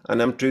output,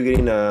 and I'm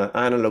triggering an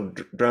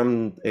analog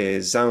drum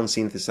sound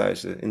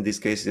synthesizer. In this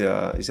case,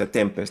 it's a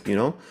Tempest, you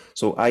know.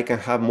 So I can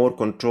have more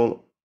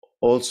control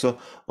also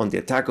on the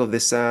attack of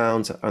the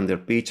sounds and their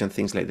pitch and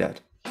things like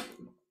that,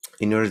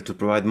 in order to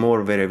provide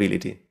more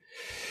variability.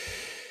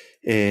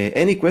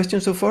 Any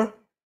questions so far?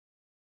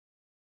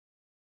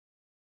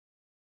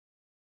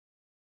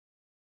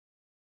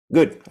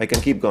 Good, I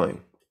can keep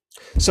going.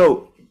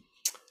 So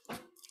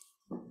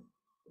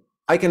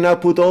I can now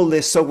put all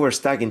the software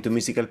stack into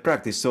musical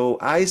practice. So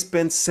I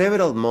spent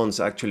several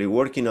months actually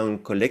working on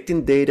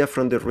collecting data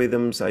from the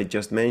rhythms I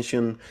just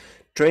mentioned,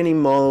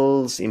 training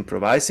models,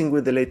 improvising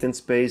with the latent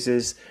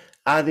spaces,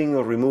 adding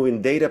or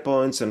removing data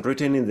points and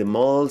retaining the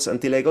models,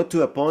 until I got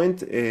to a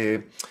point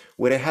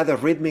where I had a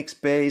rhythmic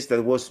space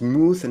that was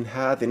smooth and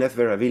had enough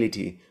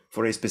variability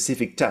for a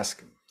specific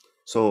task.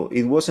 So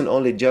it wasn't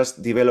only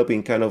just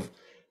developing kind of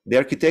the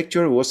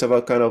architecture, it was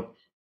about kind of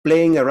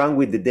playing around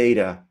with the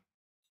data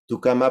to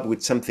come up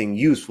with something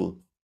useful.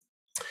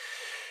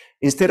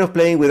 Instead of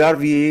playing with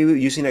RVA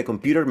using a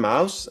computer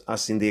mouse,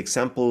 as in the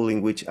example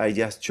in which I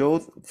just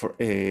showed,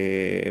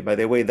 by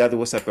the way, that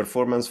was a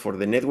performance for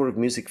the Network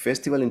Music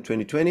Festival in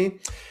 2020.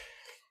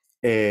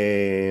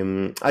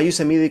 I use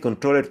a MIDI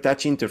controller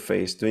touch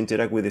interface to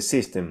interact with the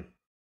system.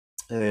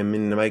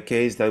 In my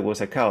case, that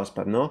was a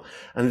Chaospad, no?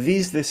 And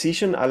this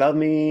decision allowed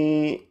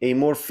me a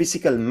more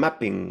physical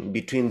mapping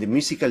between the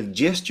musical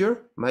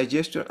gesture, my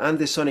gesture, and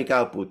the sonic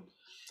output,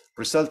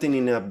 resulting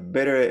in a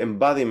better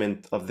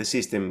embodiment of the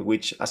system,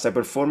 which as a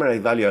performer I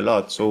value a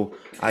lot. So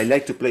I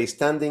like to play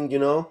standing, you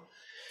know,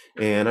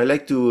 and I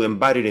like to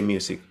embody the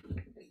music.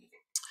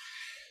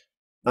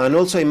 And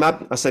also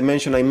as I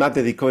mentioned, I map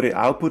the decoded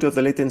output of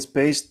the latent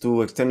space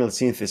to external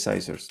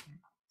synthesizers.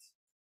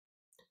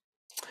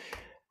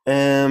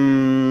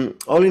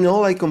 All in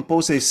all, I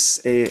compose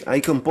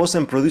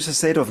and produce a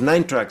set of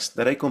 9 tracks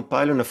that I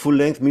compile on a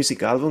full-length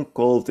music album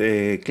called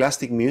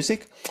Clastic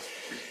Music.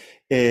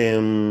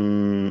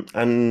 And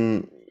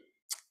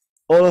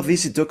all of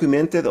this is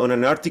documented on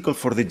an article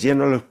for the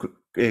Journal of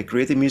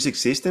Creative Music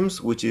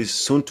Systems, which is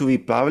soon to be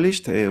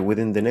published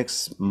within the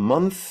next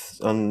month,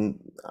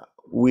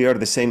 we are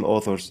the same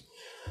authors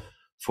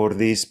for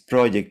this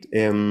project.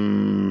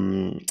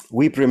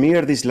 We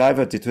premiered this live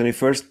at the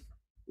 21st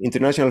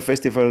International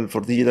Festival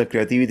for Digital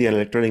Creativity and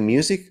Electronic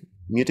Music,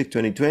 MUTEK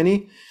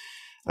 2020,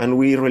 and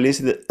we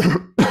released it,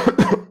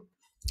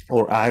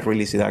 or I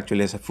released it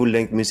actually as a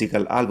full-length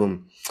musical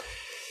album.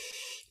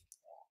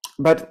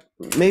 But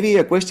maybe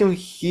a question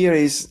here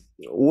is,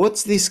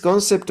 what's this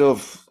concept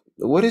of,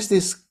 what is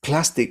this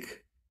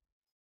Clastic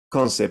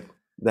concept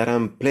that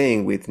I'm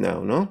playing with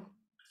now, no?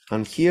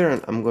 And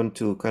here I'm going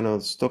to kind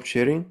of stop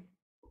sharing,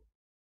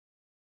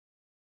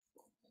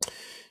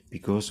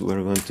 because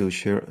we're going to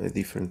share a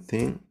different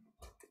thing.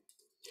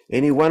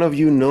 Any one of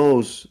you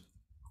knows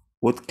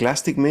what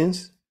Clastic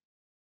means?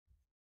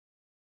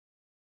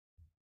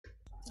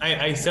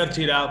 I searched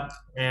it out,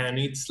 and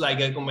it's like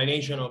a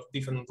combination of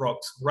different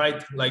rocks,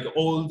 right? Like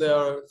all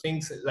the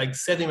things, like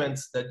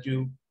sediments that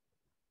you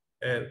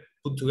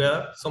put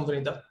together, something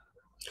like that.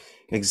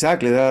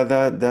 Exactly,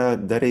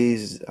 that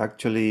is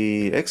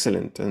actually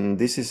excellent. And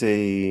this is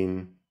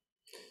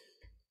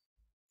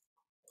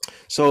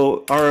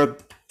so our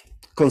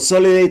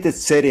consolidated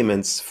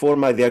sediments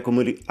formed by the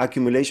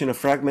accumulation of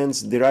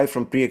fragments derived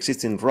from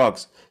pre-existing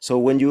rocks. So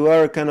when you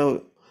are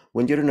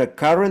when you're in a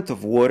current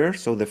of water,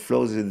 so the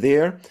flows are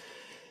there,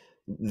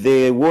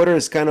 the water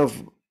is kind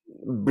of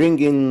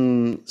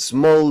bringing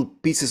small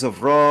pieces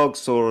of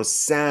rocks or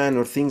sand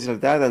or things like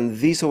that, and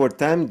these over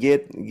time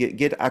get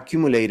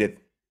accumulated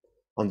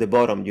on the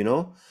bottom, you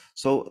know.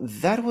 So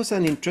that was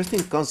an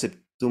interesting concept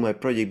to my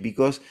project,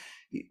 because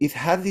it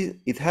has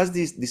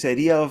this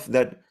idea of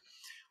that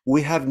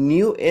we have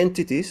new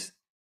entities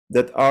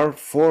that are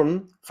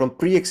formed from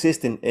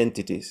pre-existing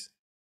entities.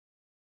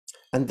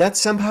 And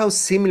that's somehow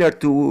similar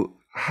to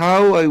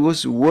how I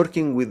was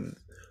working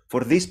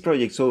for this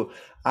project. So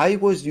I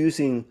was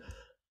using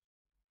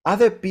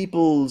other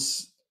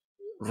people's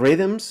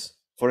rhythms,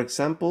 for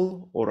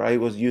example, or I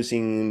was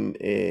using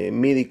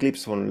MIDI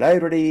clips from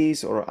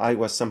libraries, or I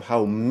was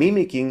somehow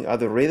mimicking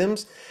other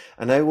rhythms,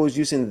 and I was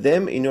using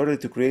them in order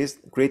to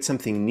create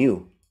something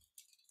new.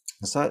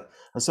 And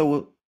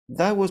so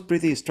that was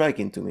pretty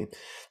striking to me.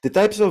 The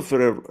types of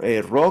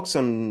rocks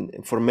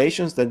and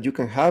formations that you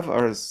can have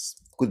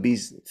could be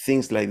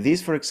things like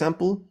this, for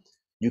example.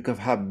 You can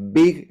have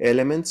big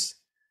elements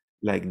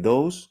like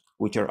those,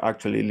 which are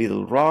actually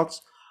little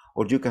rocks,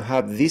 or you can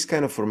have these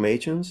kind of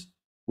formations,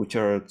 which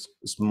are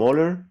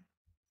smaller,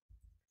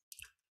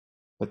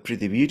 but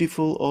pretty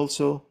beautiful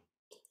also.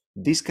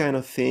 These kind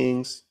of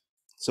things.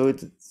 So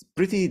it's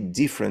pretty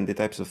different, the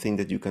types of things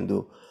that you can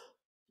do.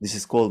 This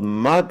is called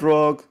mud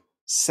rock,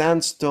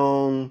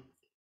 sandstone,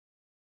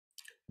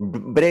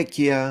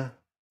 breccia,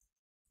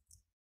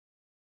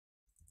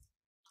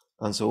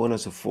 and so on and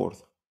so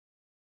forth.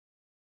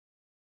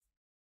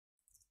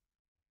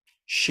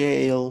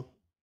 Shale.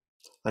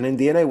 And in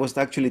the end, I was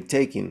actually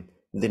taking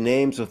the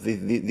names of the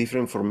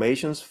different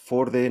formations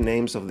for the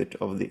names of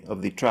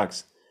the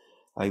tracks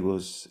I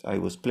was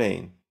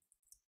playing,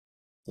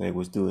 I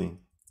was doing.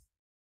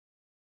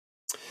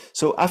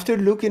 So after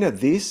looking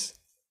at this,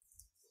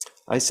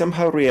 I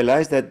somehow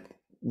realized that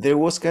there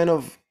was kind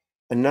of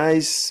a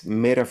nice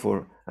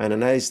metaphor and a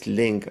nice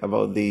link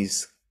about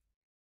this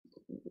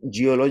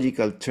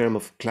geological term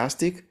of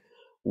clastic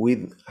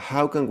with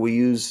how can we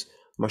use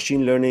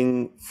machine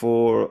learning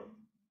for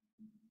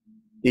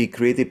a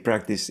creative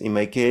practice, in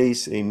my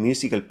case, a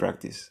musical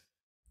practice.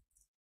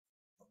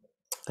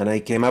 And I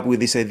came up with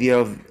this idea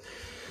of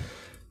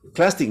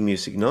classic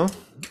music, no?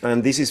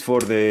 And this is for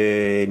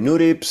the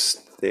NURIPS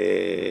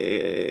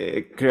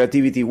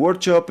creativity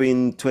workshop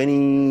in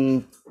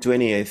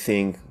 2020, I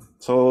think.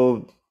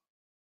 So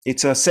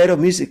it's a set of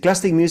music.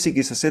 Classic music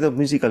is a set of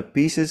musical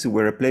pieces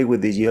where I play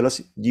with the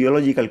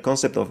geological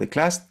concept of the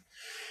clast.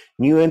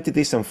 New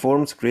entities and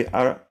forms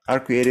are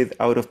created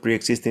out of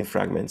pre-existing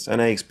fragments.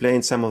 And I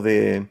explained some of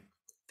the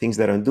things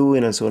that I'm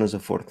doing and so on and so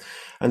forth.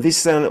 And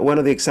this is one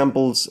of the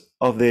examples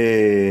of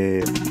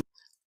the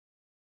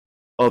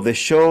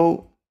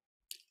show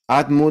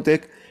at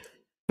MUTEK,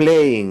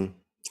 playing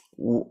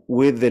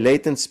with the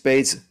latent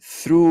space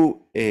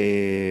through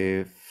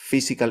a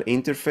physical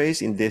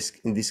interface. In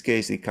this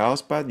case, the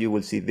chaos pad you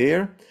will see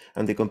there,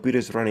 and the computer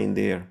is running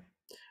there.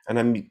 And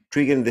I'm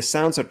triggering, the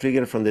sounds are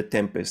triggered from the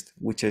Tempest,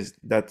 which is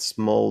that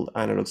small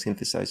analog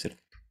synthesizer.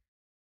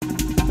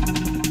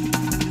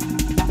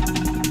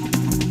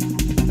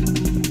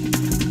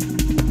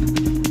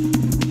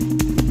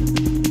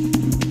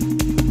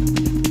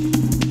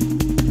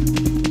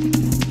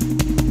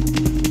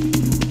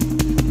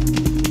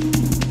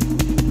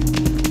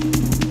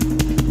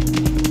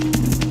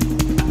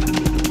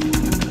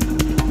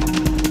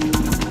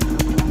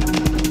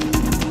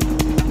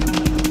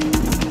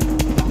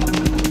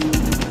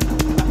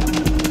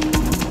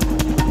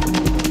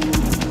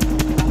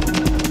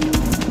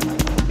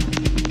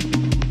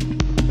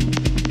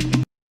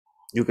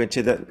 You can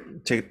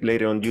check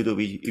later on YouTube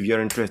if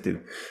you're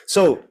interested.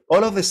 So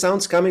all of the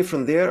sounds coming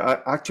from there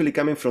are actually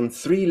coming from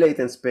 3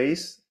 latent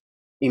space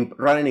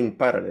running in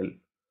parallel.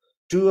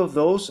 2 of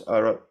those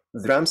are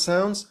drum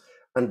sounds,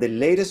 and the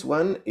latest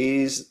one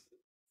is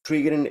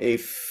triggering a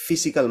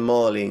physical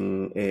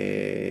modeling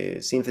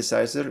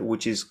synthesizer,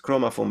 which is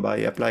Chromaphone by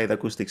Applied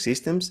Acoustic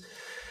Systems.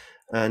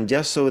 And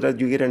just so that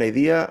you get an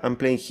idea, I'm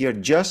playing here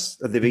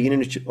just at the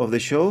beginning of the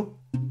show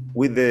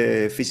with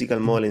the physical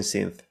modeling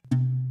synth.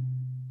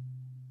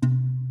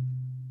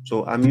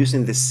 So I'm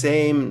using the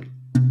same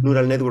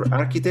neural network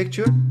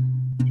architecture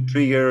to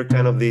trigger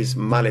kind of these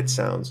mallet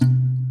sounds.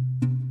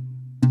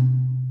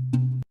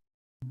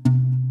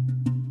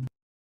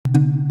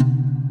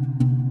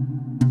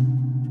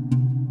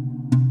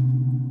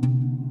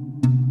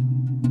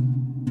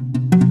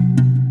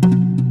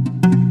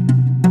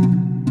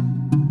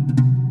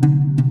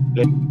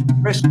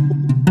 Press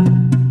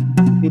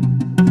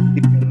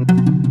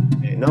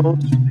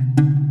notes.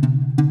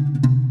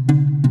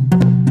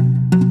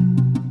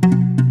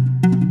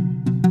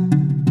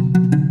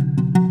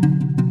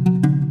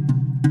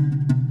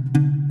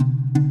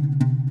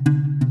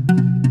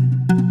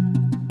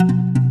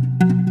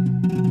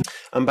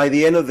 And by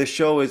the end of the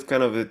show, it's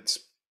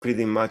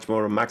pretty much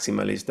more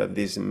maximalist than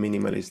this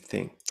minimalist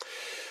thing.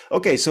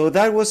 Okay, so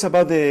that was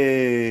about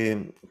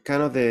the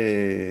kind of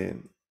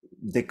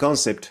the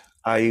concept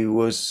I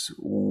was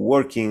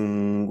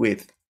working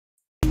with.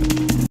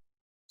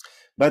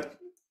 But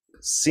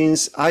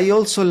since I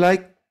also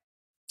like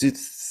to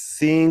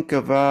think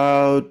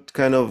about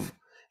kind of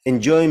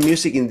enjoying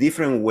music in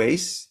different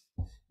ways,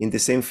 in the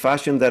same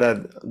fashion that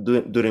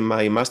during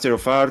my Master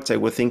of Arts, I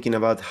was thinking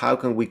about how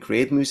can we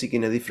create music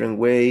in a different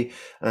way.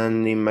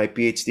 And in my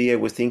PhD, I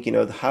was thinking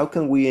about how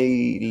can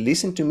we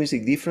listen to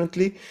music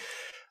differently.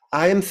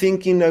 I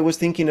was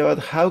thinking about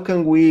how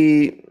can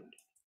we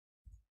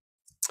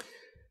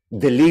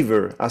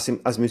deliver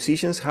as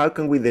musicians, how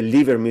can we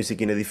deliver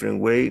music in a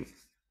different way?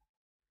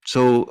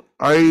 So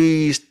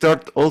I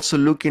start also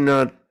looking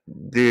at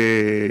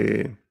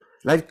the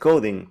live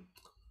coding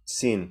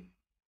scene.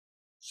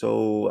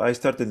 So I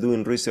started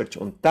doing research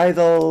on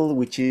Tidal,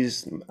 which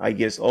is, I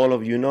guess all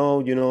of you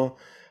know,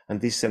 and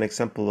this is an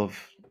example of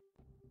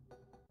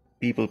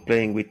people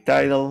playing with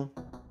Tidal,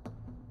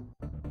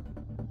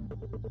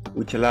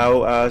 which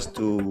allow us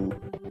to,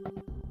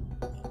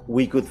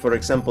 we could, for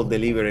example,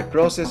 deliver a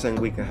process, and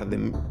we can have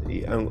them,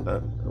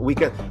 we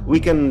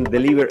can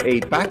deliver a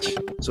patch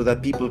so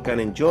that people can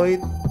enjoy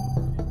it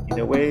in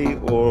a way,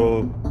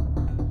 or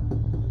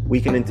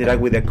we can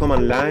interact with a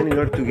command line in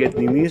order to get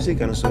new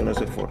music, and so on and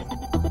so forth.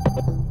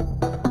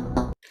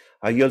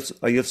 I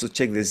also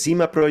checked the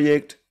Zima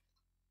project,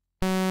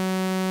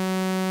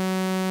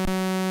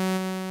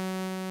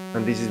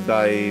 and this is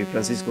by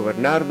Francisco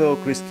Bernardo,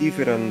 Chris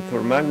Kiefer, and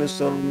Thor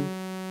Magnusson.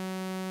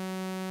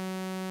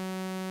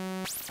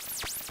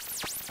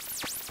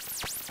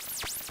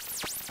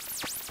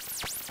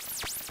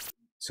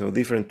 So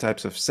different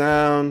types of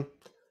sound,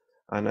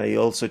 and I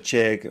also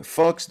check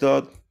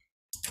Foxdot,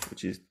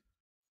 which is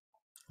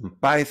in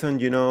Python,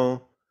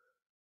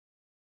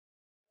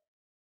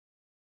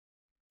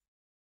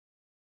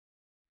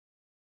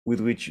 with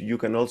which you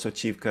can also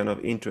achieve kind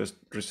of interest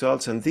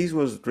results, and this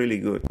was really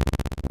good.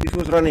 This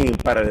was running in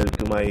parallel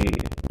to my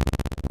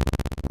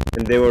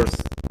endeavors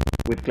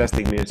with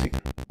Clastic music.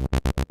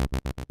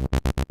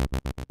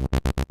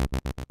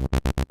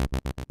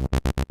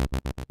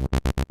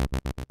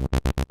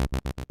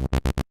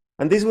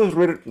 And this was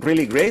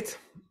really great.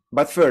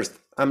 But first,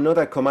 I'm not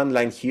a command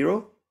line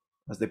hero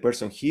as the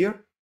person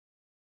here.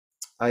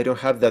 I don't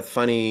have that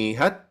funny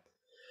hat.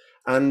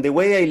 And the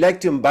way I like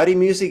to embody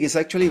music is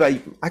actually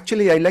I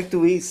like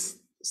to be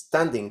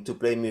standing to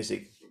play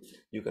music.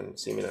 You can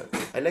see me now.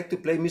 I like to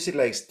play music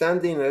like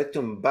standing. I like to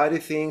embody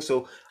things.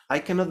 So I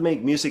cannot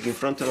make music in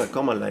front of a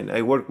command line.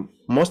 I work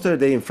most of the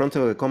day in front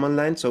of a command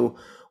line. So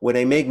when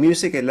I make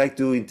music, I like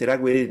to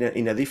interact with it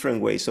in a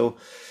different way. So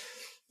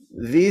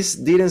this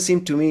didn't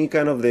seem to me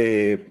kind of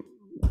the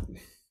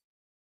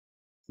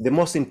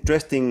most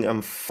interesting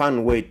and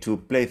fun way to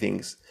play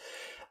things,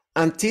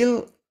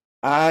 until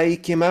I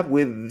came up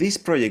with this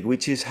project,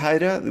 which is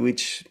Hydra,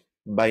 which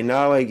by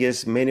now I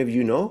guess many of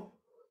you know.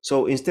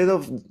 So instead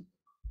of,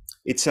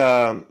 it's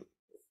a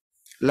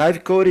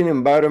live coding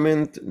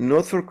environment,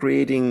 not for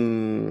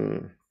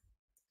creating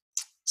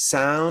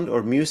sound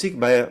or music,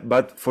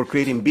 but for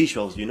creating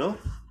visuals,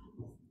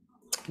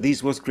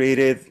 This was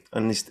created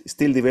and is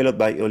still developed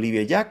by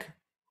Olivia Jack.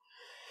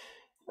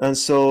 And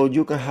so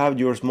you can have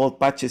your small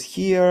patches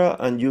here,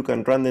 and you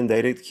can run them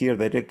directly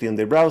in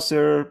the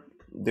browser.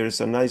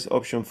 There's a nice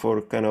option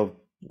for kind of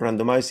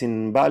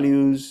randomizing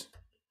values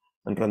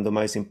and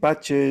randomizing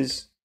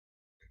patches.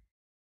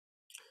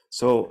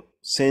 So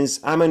since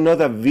I'm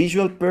not a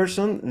visual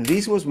person,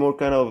 this was more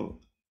kind of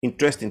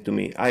interesting to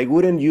me. I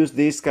wouldn't use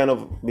this kind of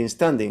being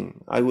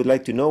standing. I would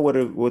like to know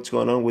what's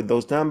going on with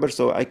those numbers,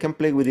 so I can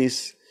play with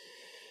this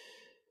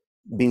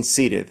being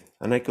seated,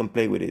 and I can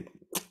play with it.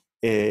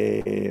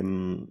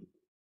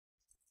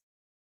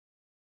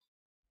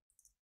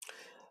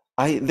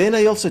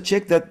 I also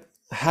checked that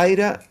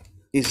Hydra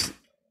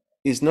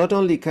is not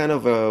only kind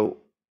of a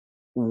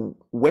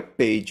web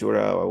page or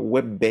a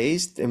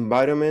web-based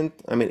environment.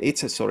 I mean,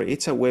 it's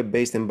a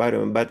web-based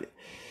environment, but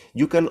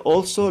you can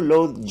also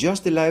load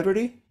just the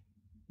library,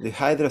 the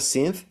Hydra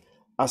synth,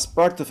 as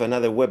part of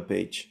another web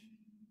page,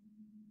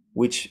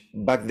 which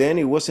back then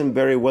it wasn't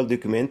very well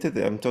documented.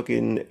 I'm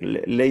talking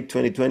late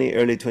 2020,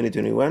 early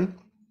 2021.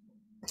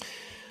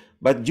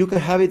 But you can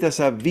have it as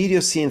a video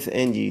synth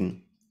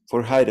engine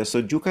for Hydra, so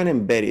you can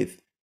embed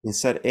it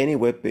inside any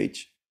web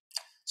page.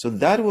 So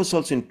that was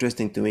also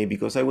interesting to me,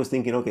 because I was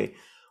thinking, okay,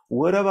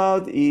 what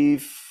about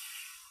if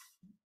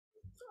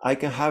I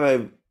can have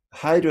a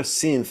Hydra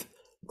synth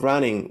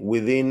running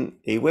within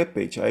a web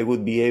page? I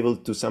would be able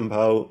to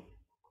somehow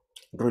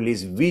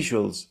release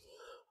visuals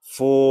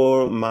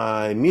for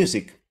my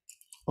music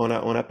on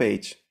a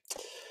page.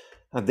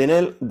 And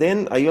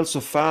then I also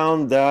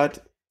found that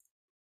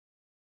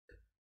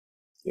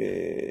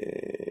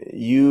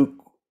you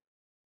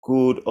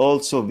could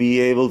also be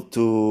able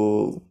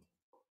to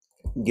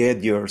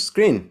get your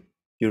screen.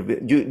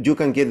 You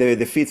can get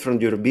the feed from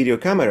your video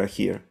camera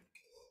here.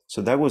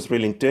 So that was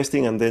really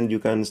interesting. And then you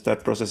can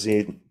start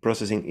processing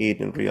it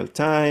in real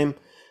time.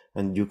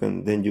 And you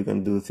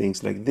can do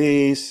things like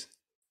this.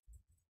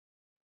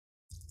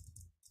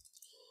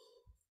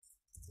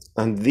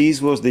 And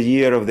this was the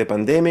year of the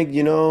pandemic,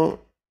 you know.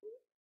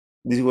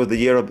 This was the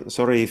year of,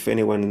 sorry if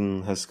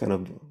anyone has kind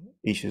of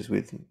issues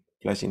with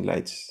flashing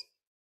lights.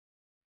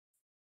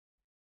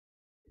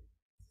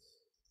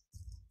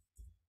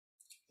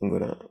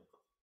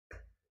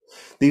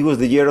 This was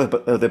the year of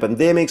the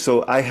pandemic,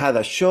 so I had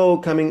a show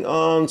coming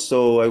on,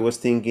 so I was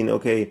thinking,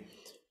 okay,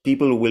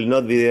 people will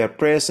not be there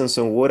present,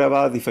 so what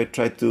about if I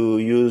try to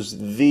use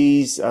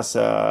this as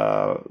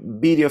a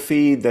video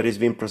feed that is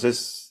being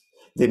processed,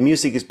 the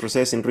music is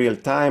processed in real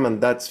time,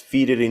 and that's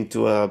fed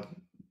into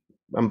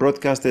and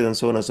broadcasted, and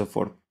so on and so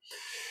forth.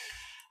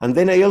 And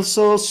then I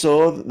also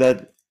saw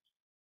that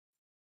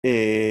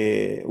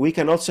we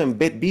can also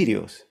embed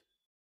videos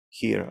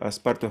here as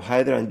part of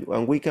Hydra,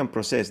 and we can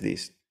process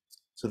this.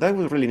 So that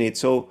was really neat.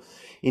 So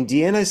in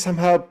the end, I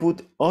somehow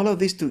put all of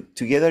this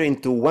together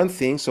into one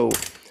thing. So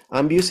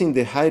I'm using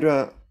the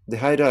Hydra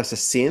as a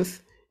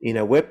synth in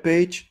a web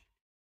page,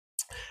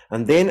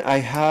 and then I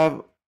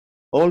have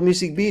all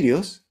music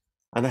videos,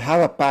 and I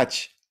have a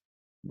patch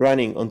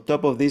running on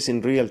top of this in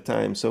real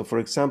time. So for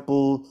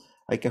example,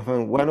 I can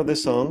find one of the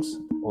songs,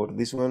 or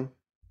this one,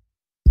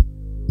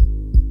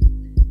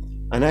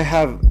 and I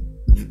have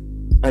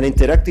an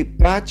interactive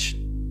patch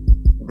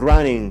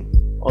running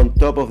on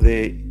top of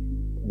the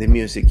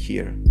music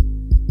here.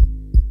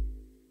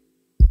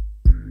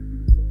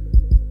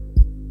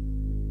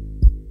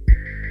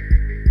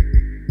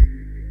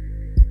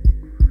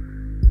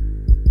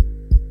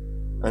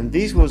 And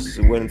this was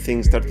when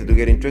things started to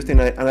get interesting,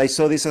 and I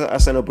saw this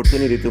as an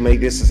opportunity to make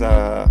this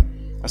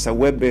as a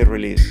web-based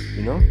release,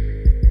 you know.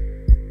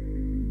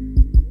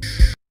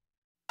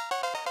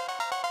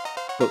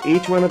 So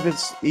each one of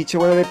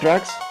the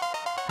tracks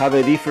have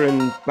a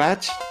different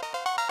patch,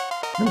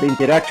 and the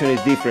interaction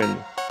is different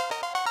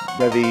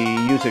that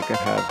the user can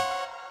have.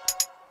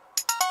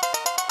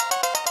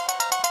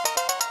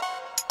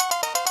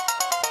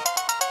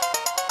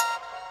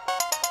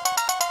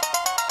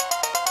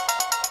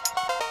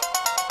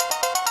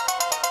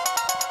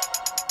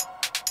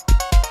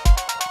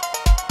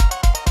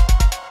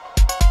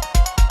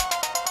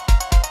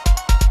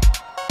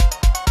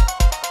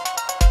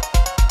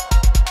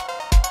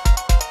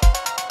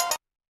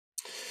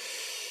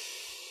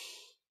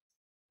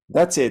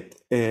 That's it.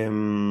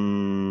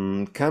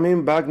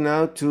 Coming back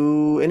now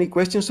to any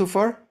questions so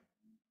far?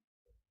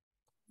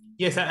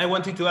 Yes, I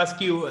wanted to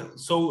ask you,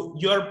 so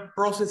you're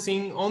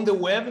processing on the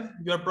web,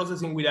 you're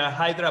processing with a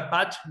Hydra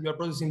patch, you're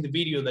processing the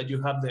video that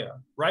you have there,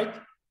 right?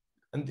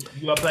 And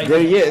you apply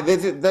there, yeah,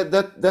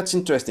 that's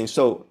interesting.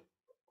 So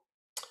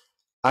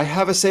I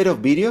have a set of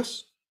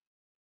videos.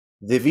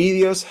 The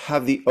videos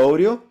have the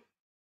audio,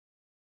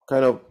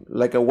 kind of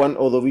like a one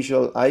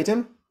audiovisual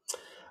item.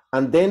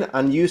 And then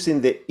I'm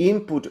using the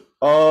input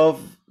of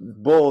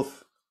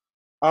both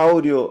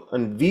audio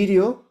and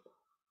video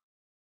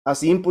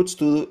as inputs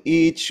to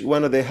each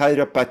one of the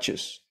Hydra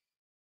patches.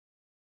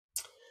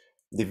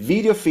 The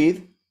video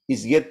feed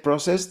is get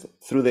processed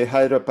through the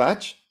Hydra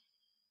patch,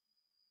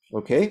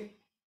 okay?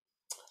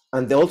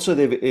 And also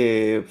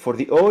for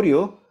the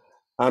audio,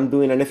 I'm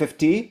doing an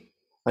FFT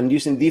and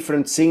using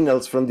different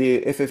signals from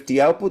the FFT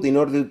output in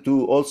order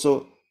to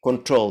also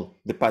control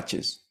the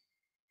patches.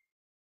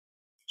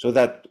 So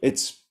that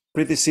it's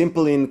pretty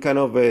simple in kind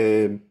of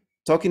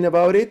talking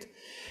about it,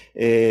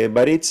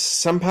 but it's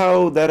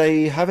somehow that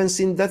I haven't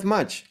seen that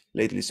much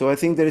lately. So I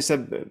think there is a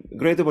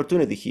great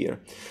opportunity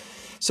here.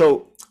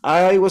 So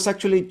I was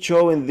actually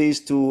showing this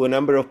to a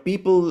number of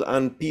people,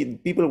 and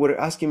people were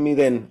asking me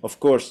then, of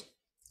course,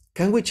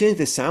 can we change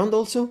the sound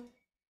also?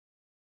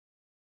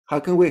 How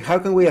can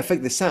we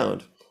affect the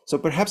sound? So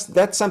perhaps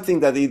that's something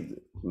that it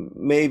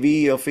may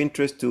be of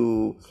interest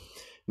to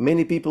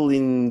many people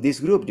in this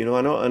group, you know,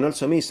 and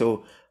also me.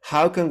 So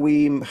how can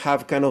we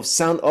have kind of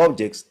sound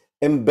objects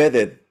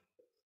embedded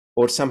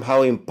or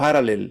somehow in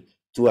parallel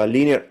to a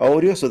linear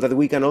audio so that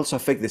we can also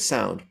affect the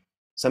sound,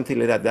 something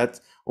like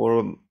that,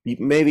 or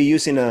maybe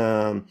using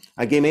a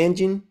game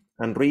engine,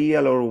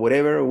 Unreal or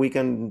whatever, we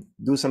can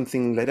do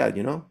something like that,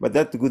 you know, but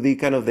that would be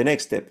kind of the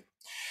next step.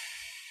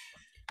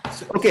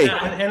 Okay.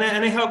 And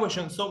I have a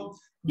question. So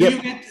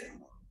Yep.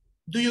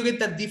 do you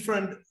get a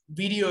different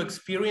video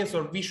experience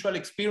or visual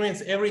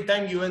experience every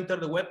time you enter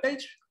the web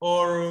page,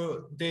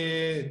 or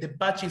the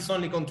patch is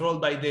only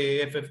controlled by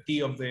the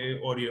FFT of the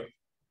audio?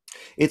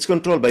 It's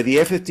controlled by the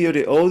FFT of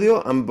the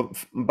audio and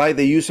by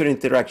the user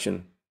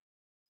interaction.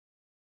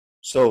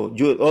 So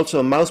you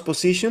also mouse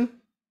position,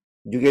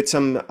 you get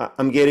some,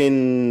 I'm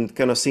getting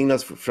kind of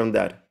signals from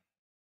that.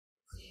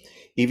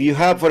 If you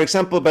have, for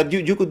example, but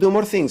you could do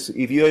more things.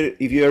 If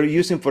you are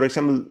using, for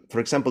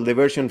example, the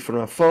version from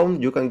a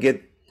phone, you can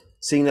get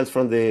signals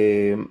from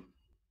the,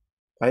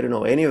 I don't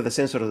know, any of the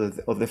sensors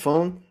of the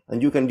phone,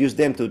 and you can use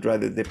them to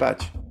drive the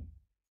patch.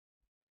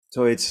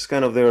 So it's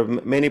kind of, there are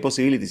many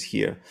possibilities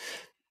here.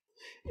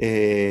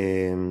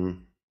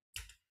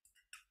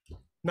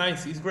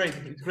 Nice, it's great.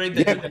 It's great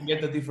that you can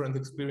get a different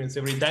experience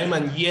every time,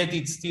 and yet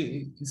it's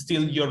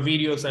still your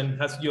videos and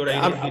has your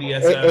identity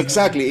as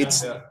exactly.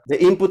 It's the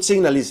input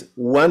signal is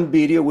one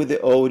video with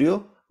the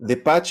audio. The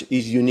patch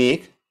is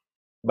unique,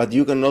 but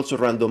you can also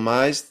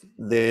randomize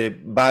the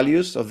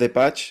values of the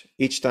patch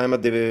each time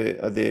at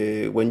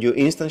the when you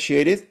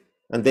instantiate it,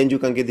 and then you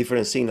can get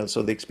different signals.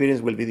 So the experience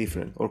will be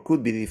different, or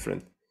could be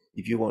different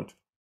if you want.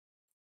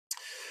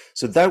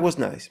 So that was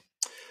nice.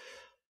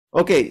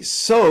 Okay,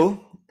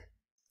 so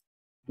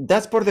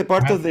that's for the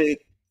part of the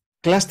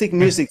Clastic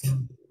music.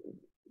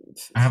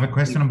 I have a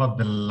question about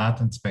the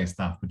latent space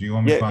stuff. Do you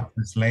want me to ask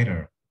this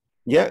later?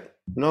 Yeah,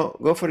 no,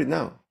 go for it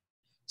now.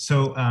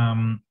 So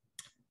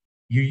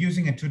you're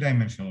using a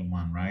two-dimensional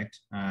one, right?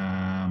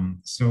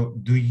 So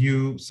do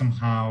you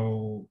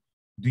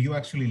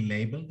actually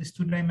label these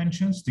two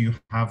dimensions? Do you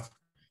have,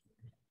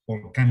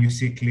 or can you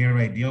see a clear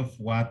idea of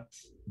what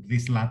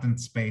this latent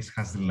space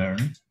has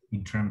learned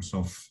in terms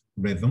of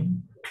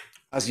rhythm?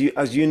 As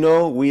you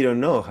know, we don't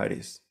know,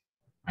 Haris.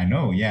 I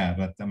know, yeah,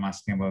 but I'm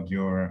asking about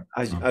your...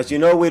 As you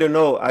know, we don't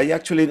know. I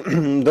actually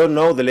don't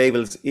know the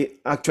labels.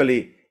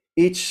 Actually,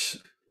 each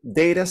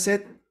data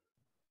set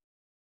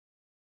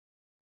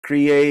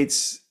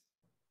creates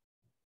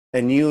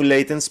a new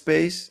latent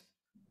space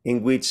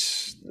in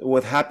which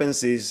what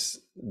happens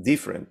is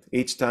different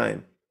each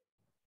time.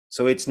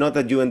 So it's not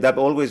that you end up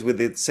always with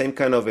the same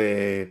kind of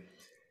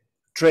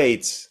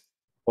traits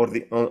or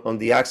on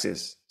the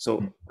axis.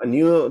 So a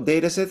new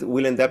data set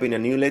will end up in a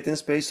new latent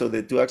space, so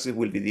the two axes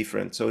will be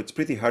different. So it's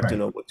pretty hard to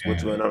know what's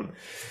going on.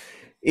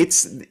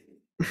 It's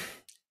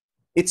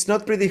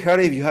not pretty hard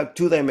if you have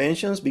two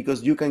dimensions,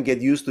 because you can get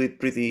used to it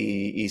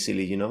pretty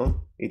easily, you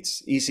know?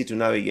 It's easy to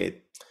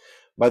navigate.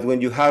 But when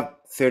you have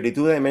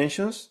 32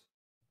 dimensions,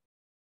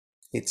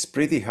 it's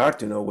pretty hard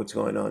to know what's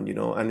going on, you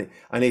know? And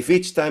if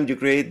each time you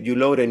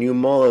load a new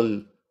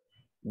model,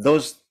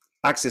 those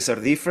axes are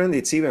different,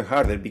 it's even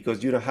harder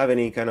because you don't have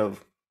any kind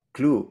of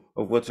clue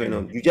of what's going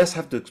on. You just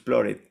have to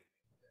explore it.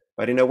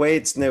 But in a way,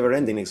 it's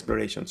never-ending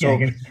exploration. So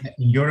in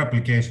your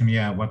application,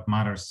 what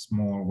matters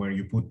more, where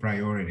you put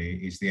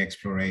priority, is the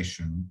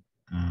exploration.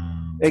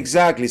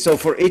 Exactly. So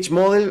for each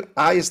model,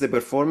 I as the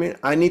performer,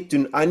 I need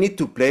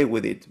to play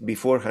with it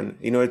beforehand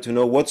in order to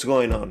know what's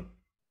going on.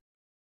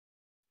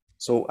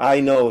 So I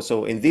know,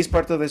 so in this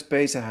part of the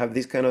space, I have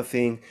this kind of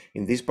thing.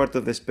 In this part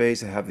of the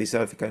space, I have this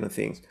other kind of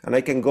things. And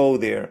I can go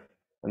there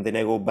and then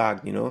I go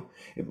back, you know.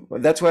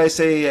 That's why I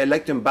say I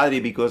like to embody,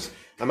 because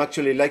I'm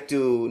actually like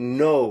to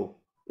know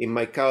in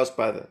my chaos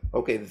path,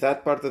 okay,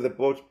 that part of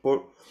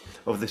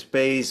the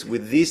space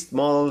with this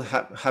model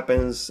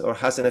happens or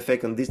has an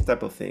effect on this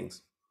type of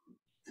things.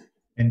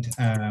 And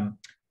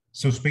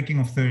so speaking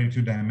of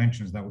 32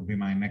 dimensions, that would be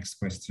my next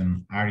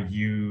question. Are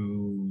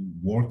you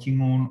working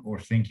on or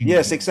thinking?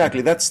 Yes,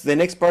 exactly. That's the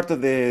next part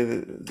of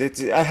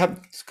I have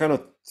kind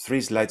of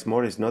 3 slides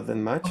more. It's not that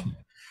much. Okay.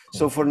 Cool.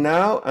 So for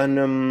now, and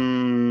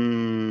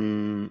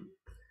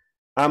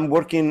I'm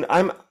working.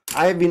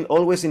 I've been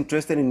always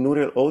interested in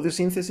neural audio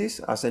synthesis,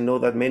 as I know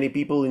that many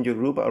people in your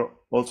group are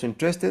also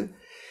interested.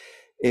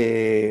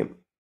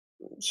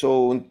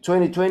 So in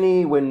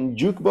 2020, when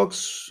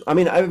Jukebox,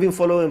 I've been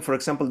following, for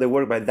example, the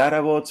work by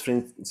DataBots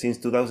since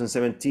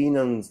 2017,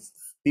 and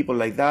people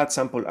like that,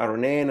 Sample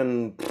RNN,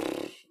 and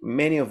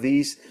many of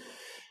these,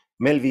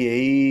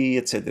 MelVAE,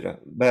 etc.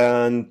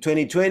 But in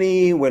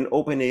 2020, when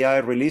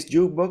OpenAI released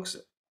Jukebox,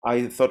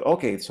 I thought,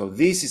 okay, so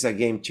this is a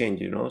game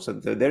changer, you know. So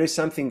there is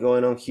something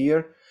going on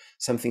here,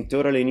 something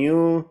totally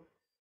new.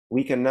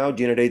 We can now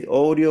generate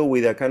audio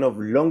with a kind of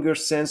longer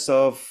sense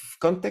of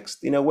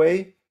context in a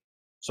way.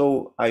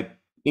 So I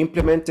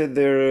implemented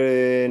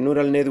their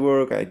neural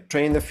network. I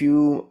trained a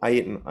few.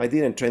 I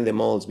didn't train the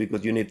models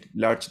because you need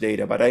large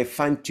data, but I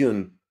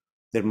fine-tuned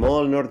their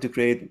model in order to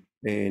create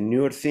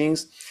newer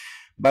things.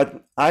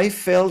 But I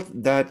felt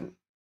that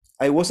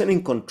I wasn't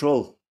in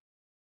control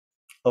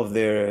of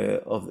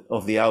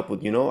of the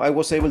output. You know, I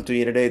was able to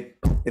generate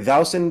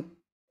 1,000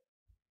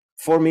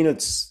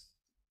 4-minute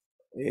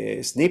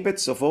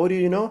snippets of audio,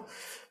 you know,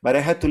 but I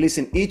had to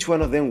listen each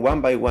one of them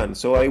one by one.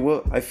 So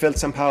I felt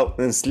somehow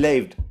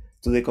enslaved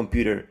to the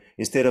computer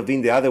instead of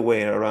being the other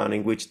way around,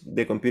 in which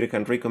the computer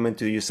can recommend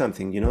to you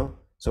something, you know.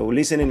 So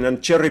listening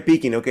and cherry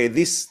picking. Okay,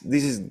 this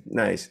is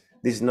nice.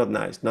 This is not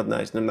nice, not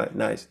nice, not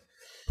nice.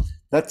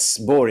 That's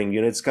boring,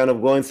 you know, it's kind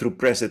of going through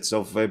presets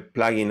of a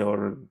plugin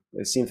or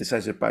a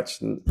synthesizer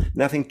patch,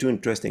 nothing too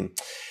interesting.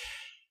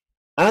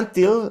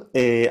 Until,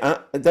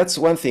 that's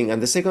one thing.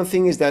 And the second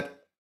thing is that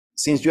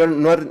since you are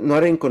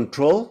not in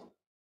control,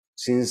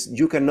 since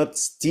you cannot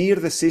steer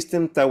the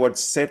system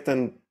towards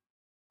certain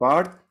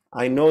part,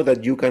 I know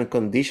that you can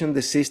condition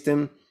the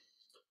system,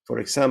 for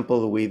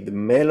example, with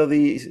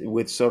melody,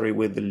 with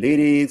the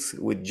lyrics,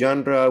 with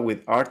genre,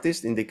 with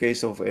artist, in the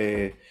case of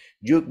a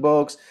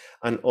jukebox,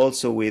 and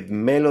also with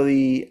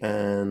melody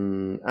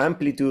and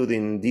amplitude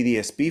in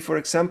DDSP, for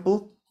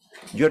example.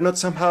 You're not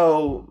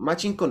somehow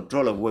much in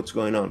control of what's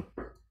going on.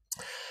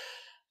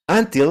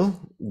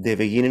 Until the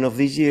beginning of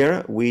this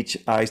year, which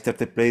I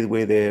started playing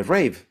with a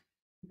RAVE,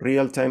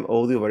 real-time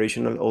audio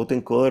variational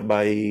autoencoder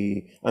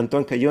by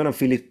Antoine Caillon and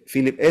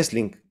Philip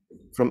Esling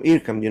from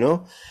IRCAM, you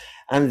know.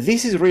 And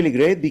this is really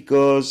great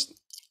because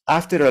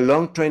after a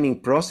long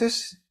training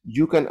process,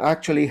 you can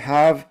actually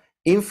have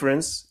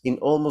inference in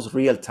almost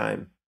real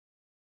time.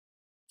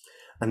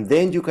 And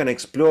then you can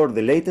explore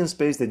the latent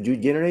space that you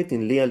generate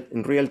in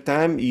real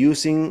time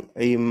using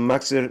a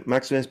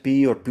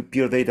MaximSP or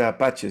pure data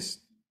patches.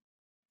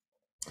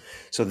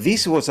 So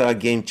this was a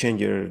game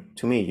changer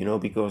to me, you know,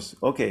 because,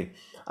 okay,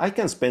 I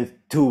can spend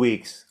 2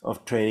 weeks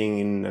of training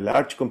in a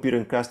large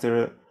computing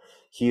cluster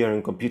here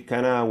in Compute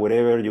Cana,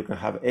 wherever you can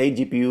have 8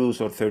 GPUs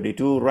or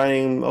 32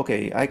 running.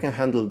 Okay, I can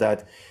handle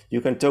that.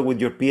 You can talk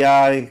with your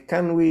PI.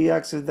 Can we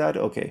access that?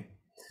 Okay.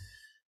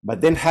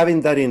 But then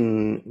having that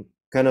in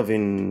kind of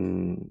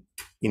in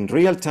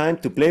real time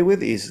to play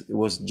with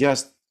was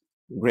just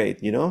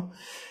great, you know.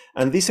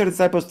 And these are the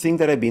type of things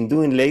that I've been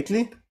doing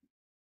lately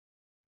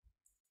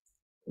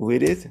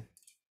with it.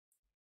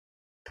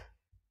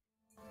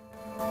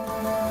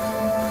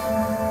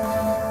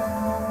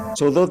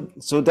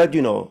 So that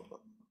you know,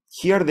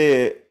 here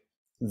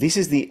this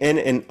is the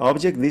NN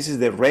object. This is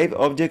the RAVE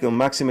object on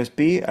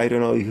MaximSP. I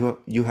don't know if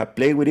you have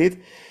played with it.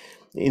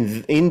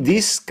 In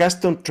this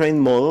custom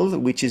trained model,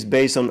 which is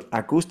based on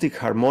acoustic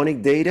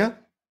harmonic data,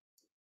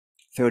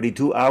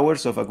 32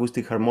 hours of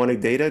acoustic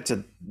harmonic data. It's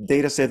a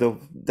data set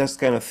of that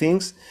kind of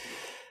things.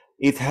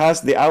 It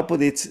has the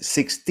output, it's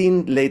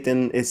 16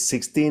 latent, it's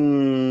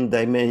 16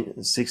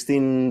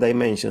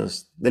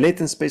 dimensions. The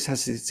latent space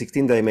has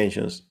 16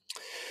 dimensions.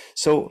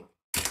 So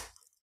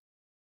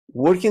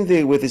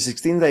working with the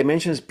 16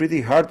 dimensions is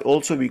pretty hard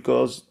also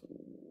because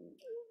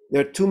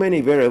there are too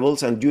many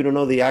variables and you don't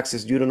know the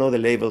access, you don't know the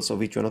labels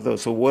of each one of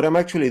those. So what I'm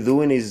actually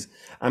doing is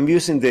I'm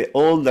using the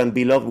old and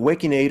beloved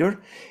Wakinator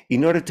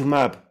in order to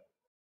map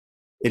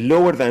a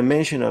lower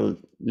dimensional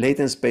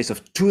latent space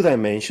of 2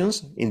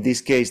 dimensions, in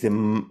this case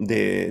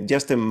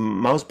just a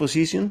mouse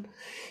position,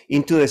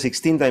 into the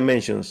 16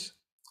 dimensions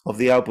of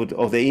the output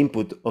of the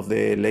input of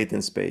the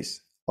latent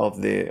space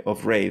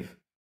of RAVE.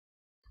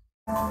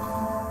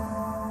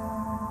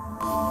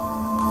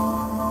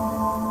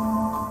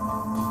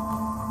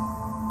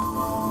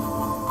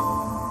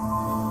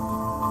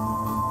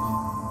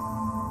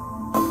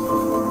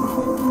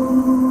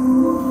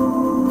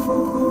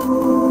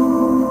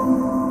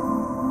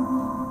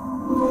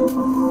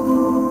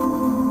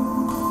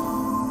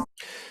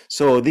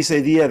 So this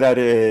idea that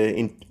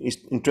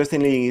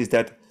interestingly is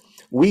that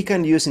we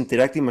can use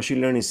interactive machine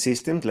learning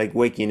systems like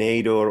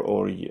Wakinator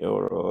or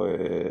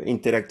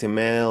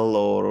InteractML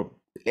or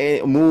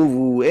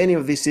Move, any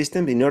of these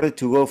systems, in order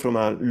to go from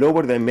a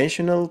lower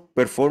dimensional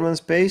performance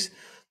space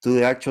to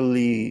the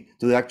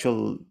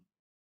actual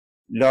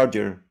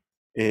larger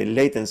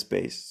latent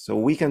space. So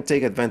we can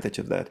take advantage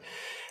of that.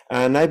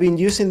 And I've been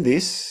using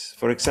this.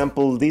 For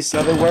example, this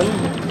other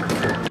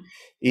one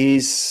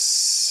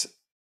is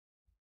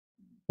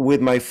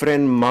with my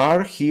friend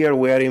Mar. Here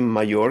we are in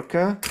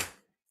Mallorca.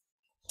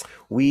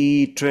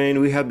 We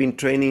have been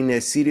training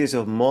a series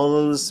of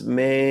models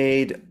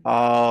made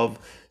of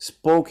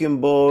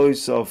spoken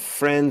voice of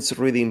friends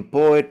reading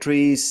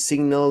poetry,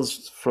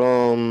 signals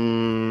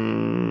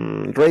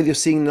from radio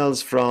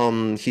signals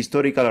from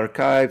historical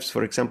archives,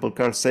 for example,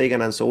 Carl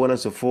Sagan, and so on and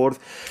so forth,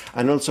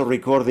 and also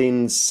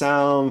recording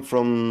sound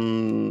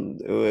from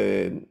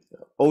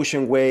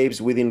ocean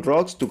waves within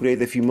rocks to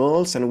create a few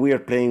models, and we are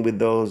playing with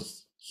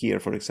those here,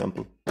 for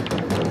example.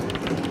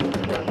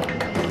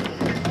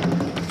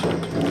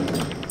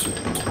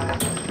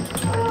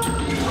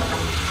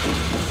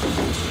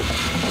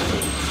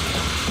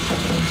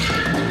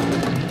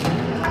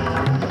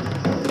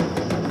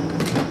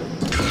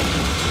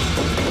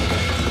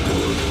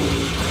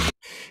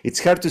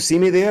 It's hard to see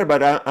me there,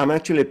 but I'm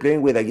actually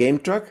playing with a game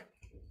track,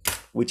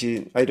 which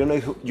is, I don't know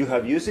if you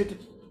have used it.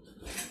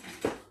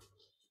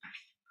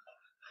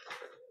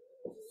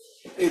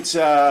 It's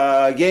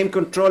a game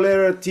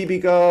controller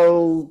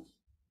typical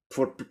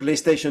for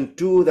PlayStation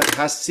 2 that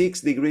has 6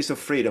 degrees of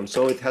freedom.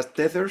 So it has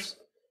tethers,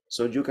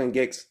 so you can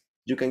get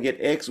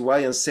X, Y,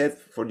 and Z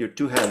for your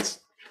 2 hands.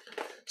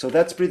 So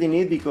that's pretty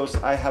neat because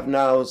I have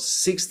now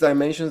 6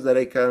 dimensions that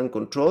I can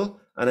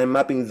control, and I'm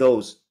mapping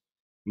those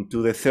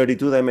into the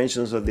 32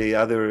 dimensions of the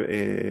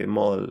other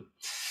model.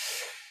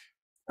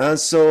 And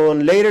so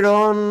later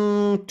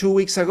on, 2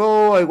 weeks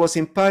ago, I was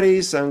in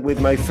Paris, and with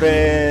my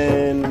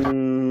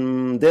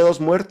friend De Los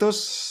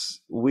Muertos,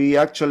 we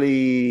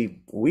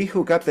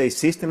hooked up the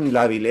system in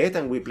La Villette,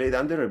 and we played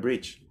under a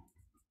bridge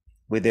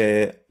with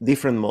the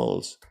different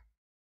models.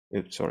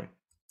 Oops, sorry.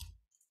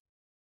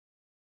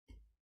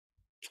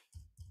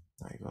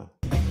 My God.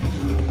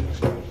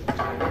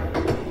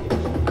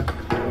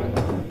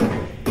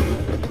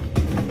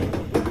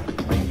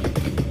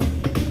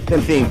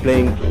 Same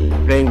thing,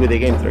 playing with the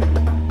game track.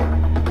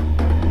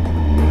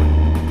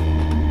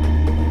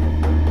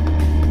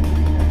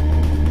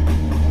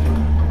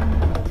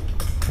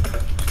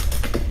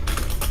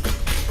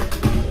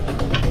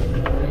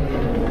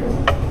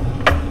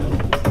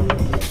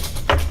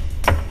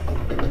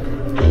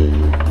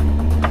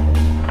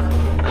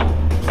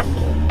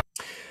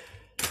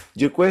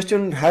 Your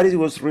question, Harris,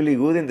 was really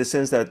good in the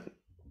sense that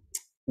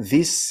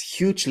this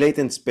huge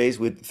latent space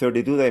with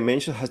 32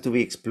 dimensions has to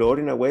be explored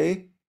in a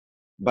way,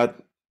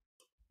 but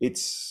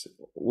it's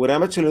what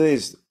I'm actually doing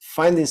is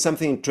finding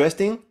something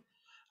interesting,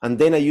 and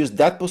then I use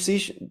that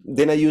position,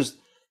 then I use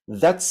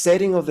that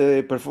setting of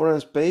the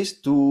performance space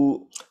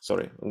to,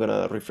 sorry, I'm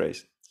gonna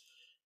rephrase.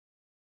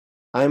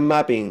 I'm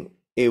mapping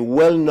a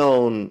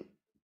well-known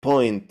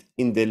point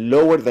in the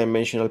lower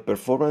dimensional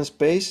performance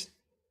space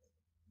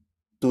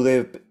to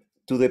the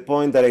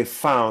point that I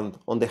found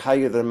on the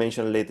higher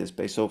dimensional latent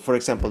space. So for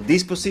example,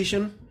 this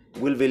position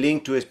will be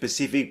linked to a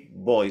specific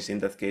voice in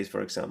that case,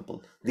 for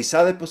example. This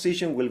other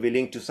position will be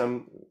linked to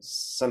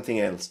something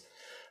else.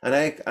 And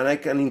I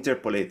can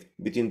interpolate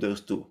between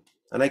those two.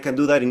 And I can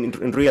do that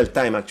in real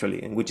time,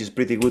 actually, which is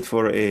pretty good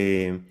for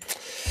a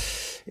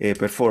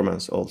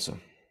performance also.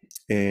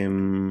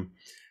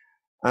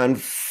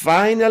 And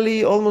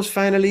finally, almost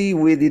finally,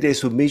 we did a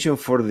submission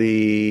for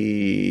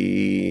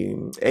the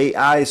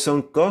AI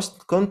song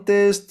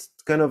contest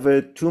kind of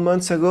 2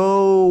 months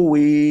ago.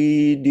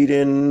 We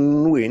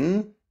didn't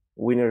win.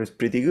 Winner is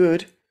pretty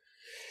good.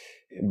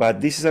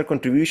 But this is our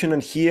contribution.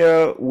 And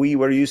here we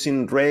were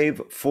using Rave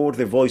for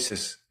the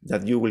voices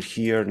that you will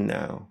hear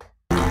now.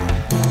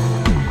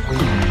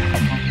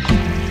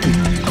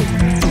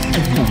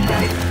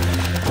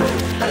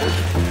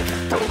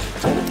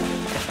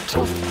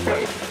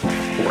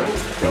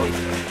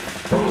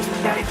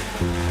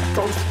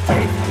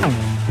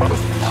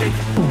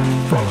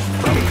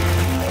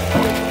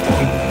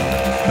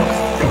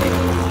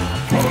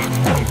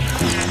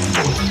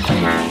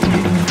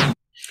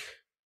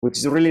 Which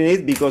is really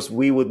neat because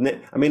we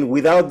would,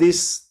 without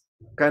this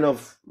kind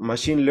of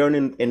machine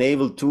learning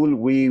enabled tool,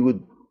 we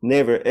would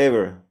never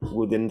ever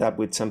would end up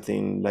with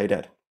something like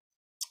that.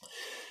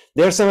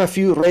 There are a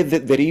few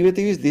Rave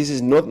derivatives. This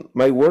is not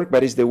my work,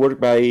 but it's the work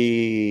by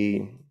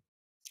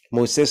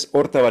Moisés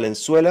Horta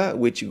Valenzuela,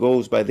 which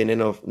goes by the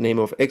name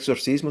of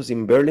Exorcismos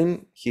in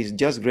Berlin. He's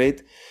just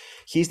great.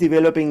 He's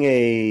developing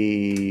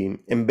a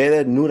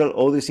embedded neural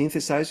audio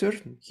synthesizer.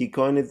 He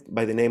coined it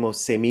by the name of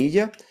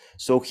Semilla.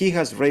 So he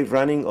has Rave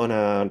running on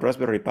a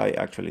Raspberry Pi,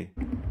 actually,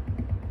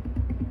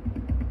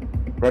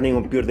 running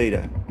on pure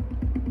data.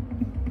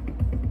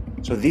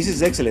 So this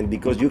is excellent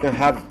because you can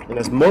have in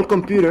a small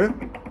computer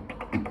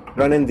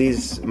running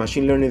this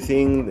machine learning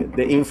thing,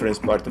 the inference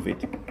part of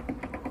it.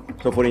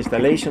 So for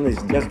installation,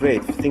 it's just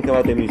great. Think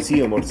about a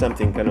museum or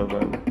something, kind of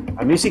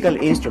a musical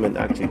instrument,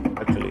 actually.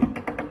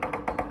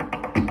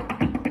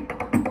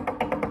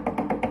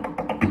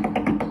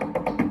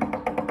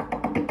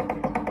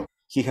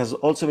 He has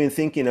also been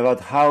thinking about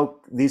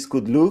how this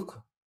could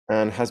look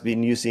and has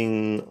been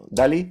using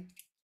DALL-E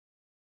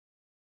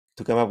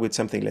to come up with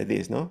something like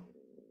this, no?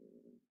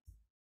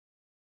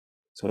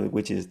 So,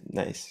 which is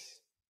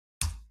nice.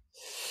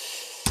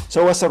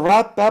 So as a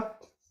wrap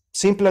up,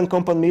 simple and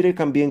compound meter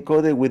can be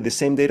encoded with the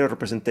same data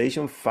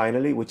representation,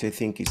 finally, which I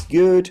think is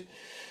good.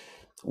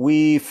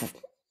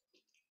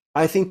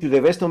 I think to the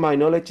best of my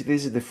knowledge,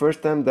 this is the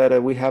first time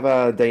that we have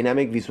a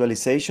dynamic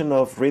visualization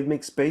of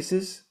rhythmic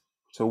spaces.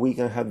 So we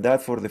can have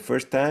that for the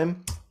first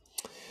time.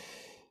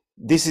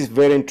 This is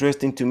very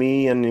interesting to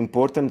me and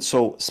important.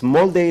 So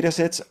small data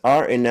sets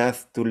are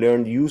enough to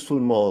learn useful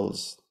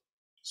models.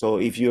 So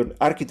if your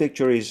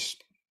architecture is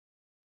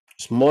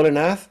small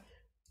enough,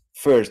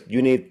 first,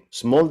 you need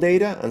small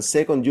data, and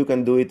second, you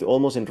can do it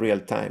almost in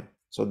real time.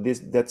 So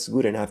that's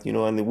good enough,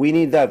 and we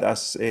need that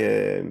as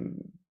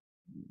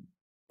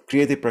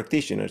creative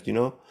practitioners,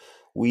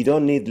 We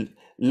don't need,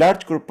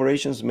 large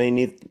corporations may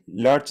need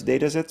large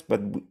data sets,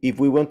 but if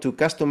we want to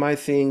customize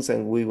things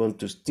and we want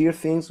to steer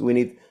things, we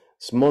need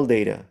small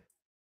data,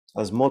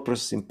 a small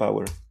processing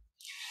power.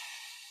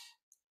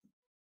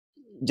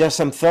 Just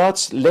some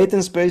thoughts.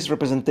 Latent space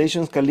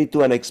representations can lead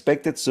to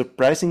unexpected,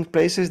 surprising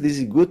places. This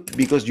is good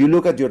because you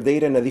look at your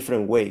data in a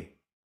different way.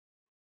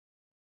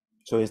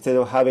 So instead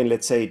of having,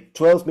 let's say,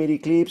 12 MIDI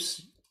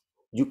clips,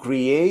 you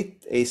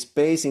create a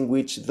space in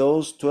which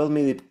those 12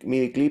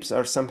 MIDI clips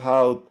are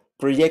somehow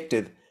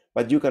projected,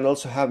 but you can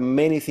also have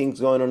many things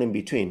going on in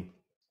between,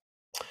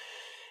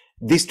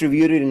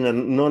 distributed in a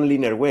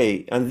non-linear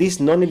way. And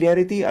this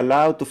non-linearity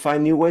allowed to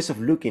find new ways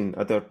of looking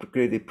at our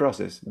creative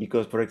process,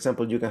 because, for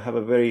example, you can have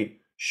a very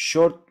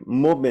short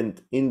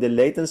movement in the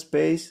latent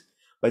space,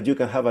 but you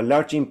can have a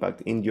large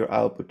impact in your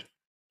output.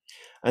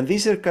 And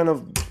these are kind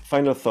of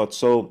final thoughts.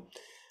 So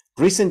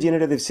recent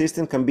generative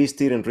system can be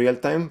steered in real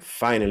time.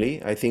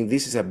 Finally, I think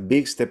this is a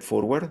big step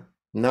forward.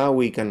 Now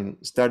we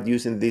can start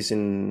using this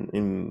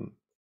in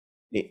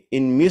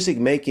music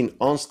making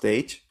on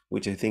stage,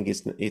 which I think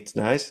it's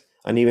nice,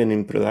 and even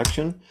in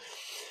production.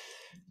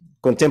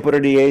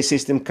 Contemporary AI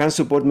system can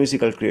support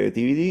musical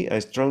creativity. I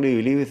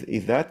strongly believe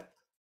in that.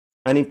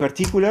 And in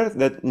particular,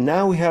 that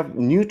now we have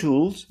new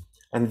tools,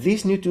 and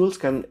these new tools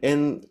can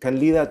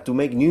lead us to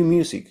make new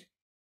music.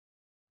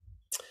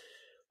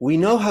 We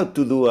know how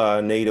to do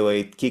an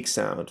 808 kick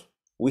sound.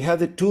 We have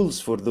the tools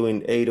for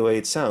doing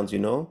 808 sounds, you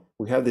know?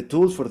 We have the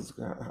tools for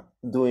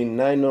doing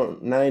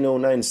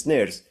 909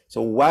 snares.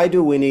 So why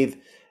do we need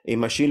a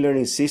machine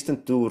learning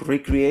system to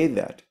recreate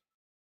that?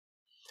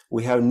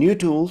 We have new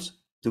tools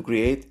to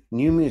create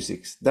new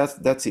music.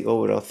 That's the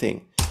overall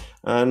thing.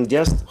 And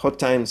just hot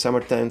time,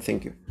 summertime,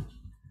 thank you.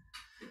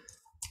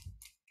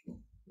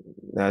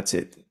 That's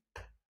it.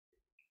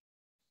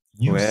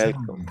 New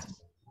Welcome. sounds.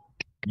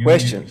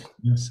 Questions?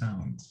 New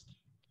sounds.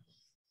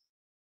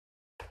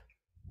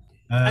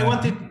 I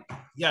wanted,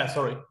 yeah,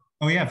 sorry.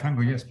 Oh yeah,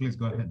 Franco, yes, please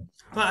go ahead.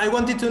 I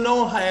wanted to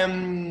know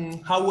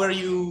how were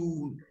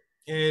you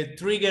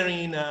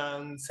triggering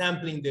and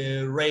sampling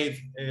the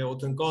rave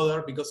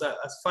autoencoder, because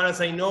as far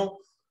as I know,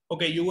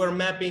 okay, you were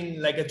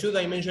mapping like a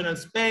 2-dimensional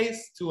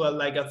space to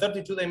like a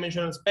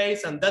 32-dimensional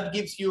space, and that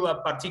gives you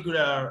a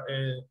particular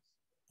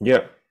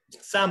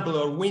sample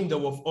or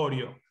window of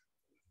audio.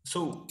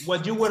 So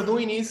what you were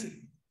doing is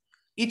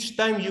each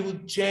time you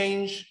would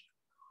change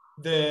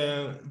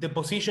the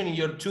position in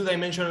your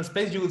 2-dimensional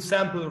space, you would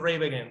sample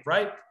rave again,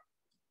 right?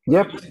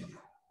 Yep.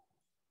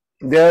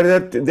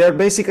 There are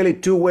basically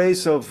two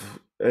ways of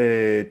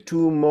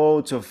two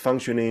modes of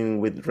functioning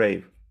with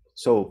rave.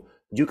 So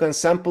you can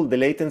sample the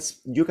latent,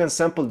 you can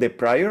sample the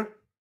prior,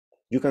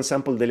 you can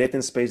sample the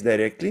latent space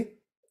directly.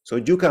 So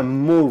you can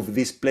move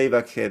this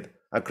playback head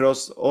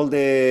across all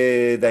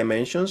the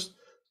dimensions.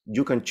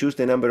 You can choose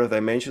the number of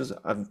dimensions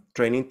at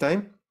training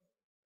time.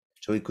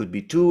 So it could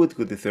be 2, it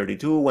could be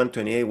 32,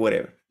 128,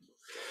 whatever.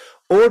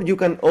 Or you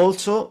can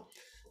also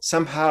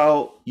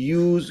somehow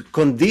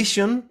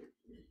condition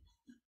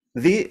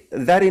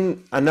that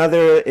in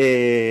another,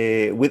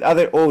 with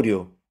other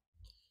audio.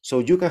 So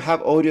you can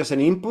have audio as an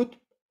input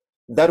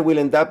that will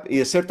end up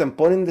in a certain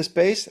point in the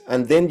space,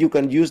 and then you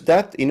can use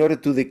that in order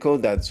to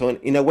decode that. So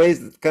in a way,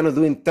 it's kind of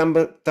doing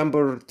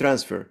timbre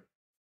transfer.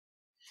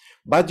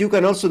 But you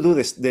can also do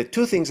the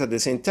two things at the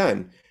same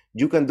time.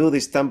 You can do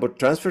this timbre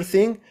transfer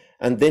thing,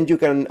 and then you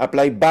can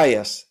apply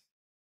bias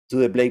to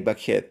the playback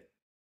head.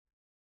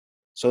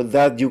 So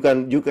that you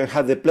can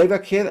have the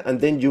playback head and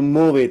then you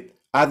move it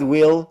at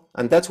will,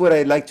 and that's what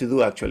I like to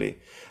do actually.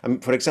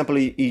 For example,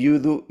 if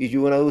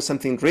you want to do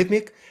something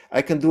rhythmic,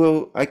 I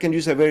can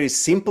use a very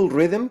simple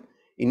rhythm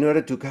in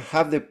order to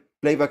have the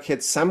playback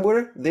head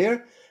somewhere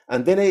there,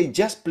 and then I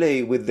just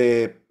play with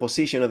the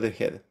position of the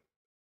head.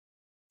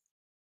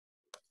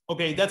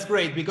 Okay, that's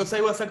great, because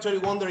I was actually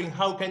wondering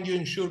how can you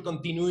ensure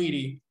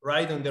continuity,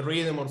 right, on the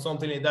rhythm or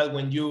something like that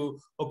when you,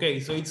 okay,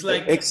 so it's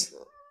like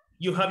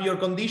you have your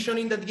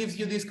conditioning that gives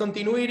you this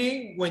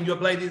continuity when you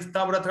apply this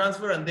timbre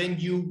transfer, and then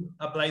you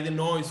apply the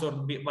noise or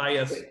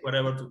bias,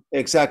 whatever.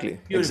 Exactly,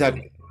 Beautiful.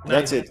 exactly. Nice.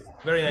 That's it.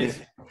 Very nice.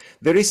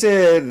 There is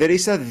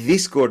a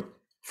Discord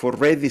for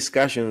rave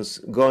discussions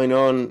going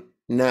on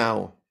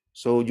now.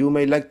 So you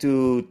may like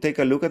to take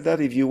a look at that.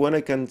 If you want,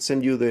 I can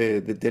send you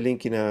the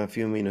link in a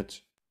few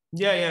minutes.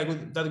 Yeah,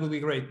 good. That would be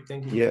great.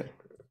 Thank you.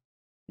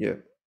 Yeah.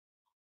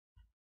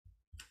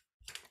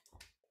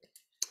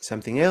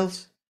 Something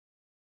else?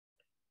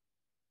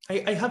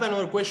 I have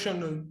another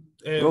question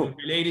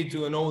related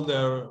to an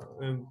older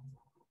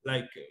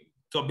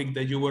topic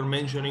that you were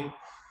mentioning.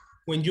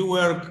 When you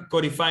were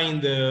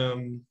codifying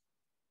the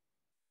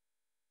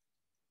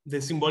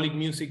symbolic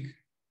music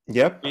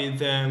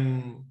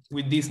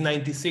with this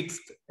 96th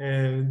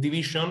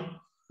division.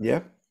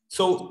 Yeah.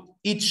 So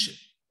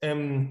each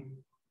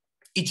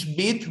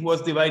bit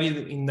was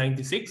divided in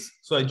 96,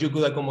 so that you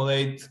could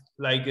accommodate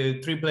like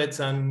triplets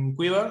and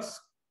quivers.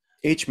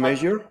 Each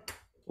measure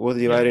was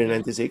divided in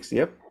 96.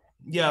 Yep.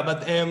 Yeah,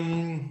 but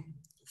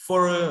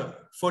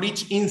for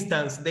each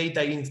instance,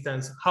 data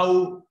instance,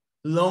 how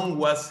long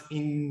was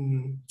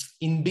in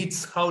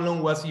bits? How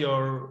long was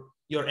your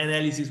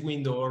analysis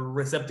window or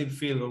receptive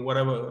field or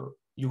whatever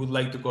you would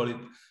like to call it?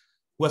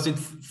 Was it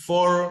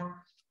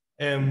 4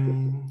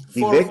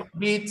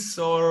 bits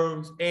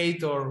or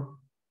 8 or?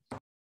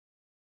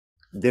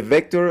 The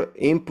vector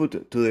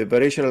input to the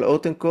variational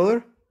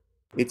autoencoder,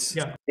 it's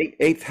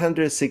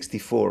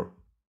 864.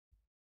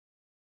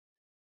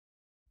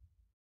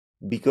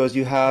 Because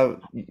you have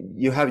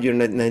your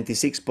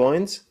 96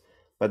 points,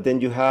 but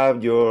then you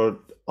have your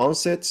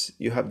onsets,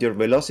 you have your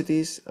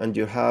velocities, and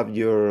you have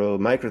your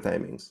micro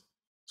timings.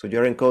 So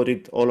you're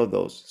encoded all of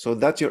those. So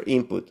that's your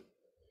input.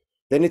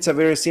 Then it's a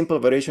very simple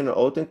variational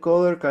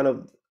autoencoder.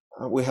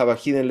 We have a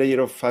hidden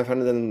layer of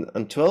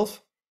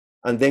 512.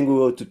 and then we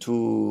go to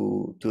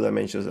two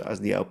dimensions as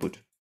the output.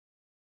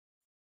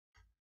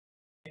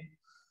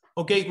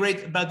 Okay,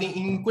 great. But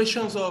in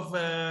questions of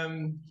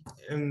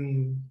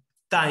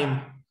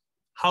time,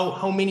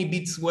 how many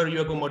bits were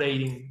you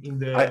accommodating in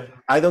the?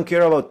 I don't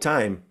care about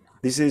time.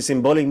 This is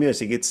symbolic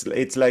music.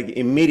 It's like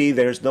in MIDI,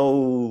 there's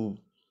no,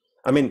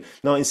 I mean,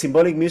 no, in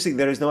symbolic music,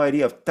 there is no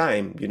idea of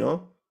time, you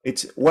know?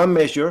 It's one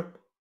measure.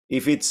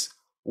 If it's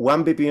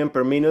 1 BPM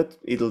per minute,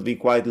 it'll be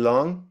quite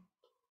long.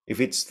 If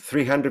it's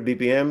 300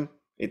 BPM,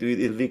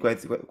 it'll be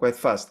quite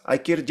fast. I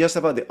care just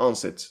about the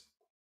onsets.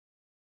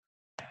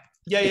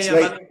 Yeah,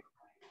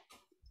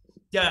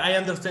 I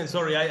understand.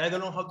 Sorry, I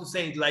don't know how to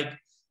say it. Like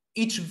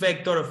each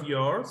vector of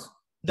yours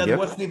that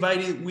was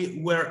divided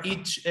where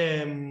each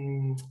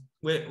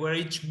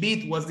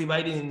bit was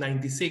divided in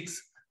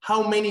 96.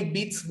 How many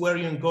bits were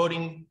you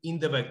encoding in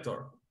the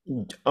vector?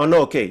 Oh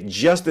no, okay,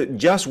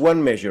 just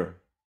one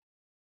measure.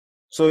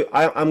 So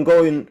I'm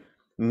going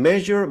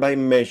measure by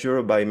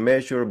measure by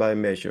measure by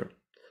measure.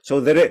 So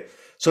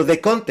the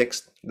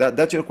context,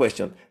 that's your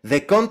question.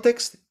 The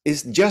context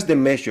is just the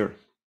measure.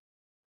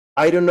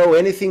 I don't know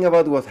anything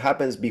about what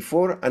happens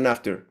before and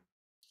after,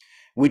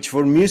 which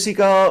for music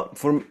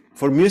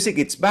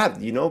it's bad,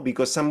 you know,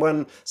 because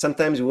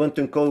sometimes we want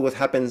to encode what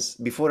happens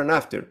before and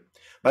after.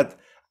 But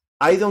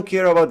I don't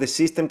care about the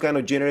system kind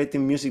of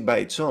generating music by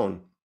its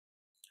own.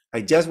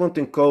 I just want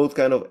to encode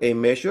kind of a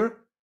measure,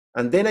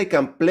 and then I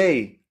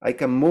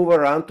can move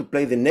around to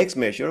play the next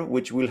measure,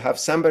 which will have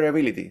some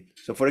variability.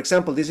 So for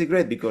example, this is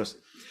great because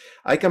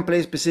I can play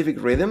a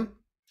specific rhythm,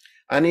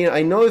 and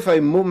I know if I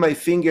move my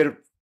finger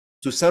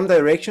to some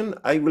direction,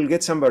 I will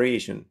get some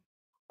variation.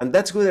 And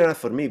that's good enough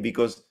for me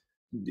because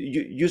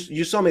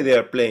you saw me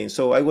there playing.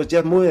 So I was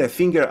just moving a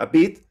finger a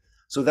bit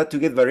so that to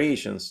get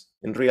variations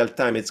in real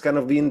time. It's kind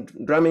of been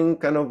drumming,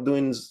 kind of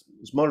doing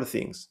smaller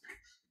things.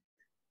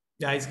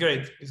 Yeah, it's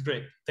great. It's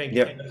great. Thank you.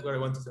 Yeah. That's what I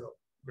wanted to know.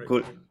 Great.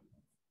 Cool.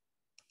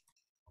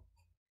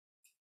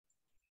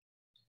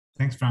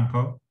 Thanks,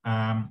 Franco.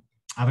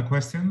 Other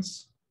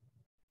questions?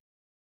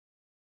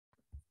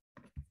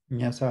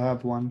 Yes, I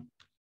have one.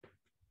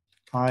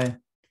 Hi.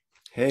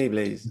 Hey,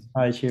 Blaze.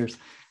 Hi, cheers.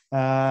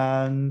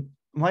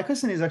 My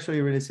question is actually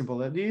really simple.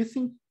 Do you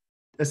think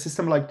a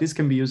system like this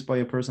can be used by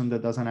a person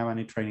that doesn't have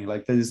any training,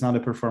 like that is not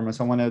a performer,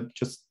 someone that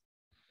just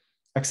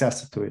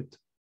access to it?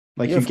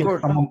 Like you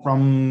get someone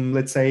from,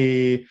 let's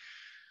say,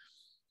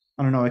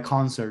 I don't know, a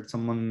concert,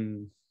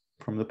 someone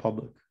from the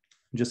public,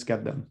 just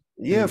get them.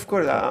 Yeah, of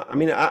course. I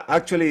mean,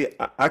 actually,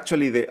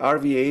 the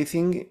RVA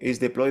thing is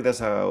deployed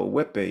as a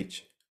web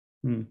page.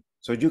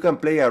 So you can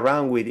play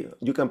around with it.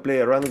 You can play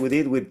around with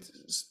it with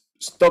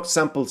stock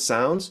sample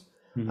sounds,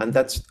 and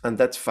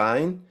that's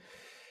fine.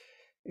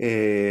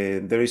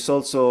 There is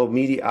also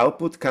MIDI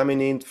output coming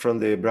in from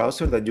the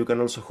browser that you can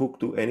also hook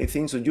to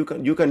anything. So you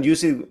can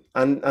use it,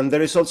 and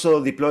there is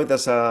also deployed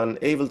as an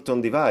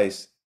Ableton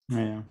device.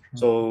 Yeah.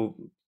 So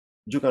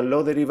you can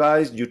load the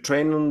device, you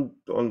train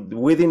on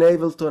within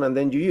Ableton, and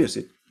then you use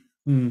it.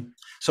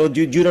 So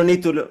you don't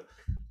need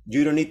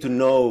to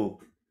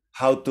know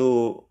how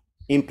to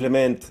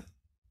implement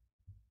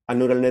a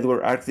neural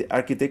network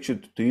architecture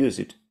to use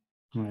it.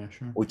 Yeah,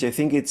 sure. Which I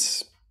think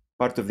it's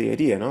part of the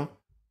idea, no?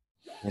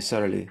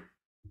 Necessarily.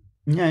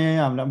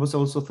 Yeah. I was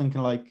also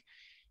thinking, like,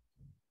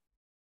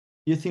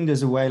 you think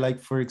there's a way, like,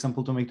 for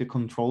example, to make the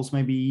controls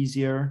maybe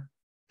easier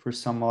for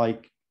some,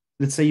 like,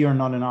 let's say you're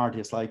not an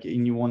artist, like,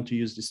 and you want to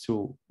use this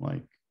tool,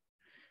 like,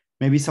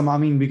 maybe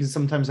because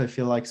sometimes I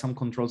feel like some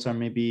controls are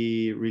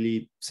maybe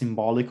really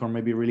symbolic or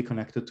maybe really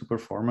connected to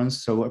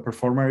performance. So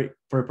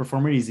for a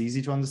performer, it's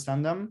easy to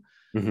understand them.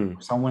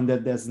 Someone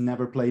that has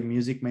never played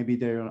music, maybe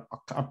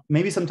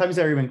sometimes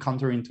they're even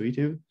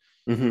counterintuitive.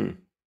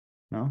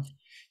 No?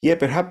 Yeah,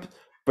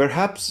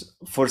 perhaps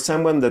for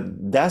someone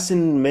that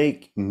doesn't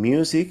make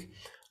music,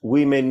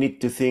 we may need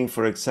to think,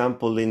 for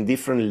example, in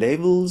different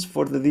labels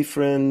for the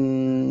different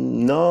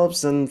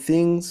knobs and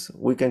things.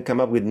 We can come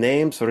up with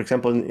names. For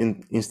example,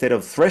 instead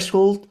of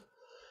threshold,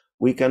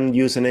 we can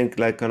use a name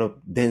like kind of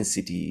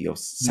density or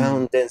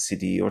sound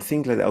density or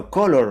things like that, or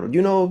color,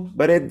 you know,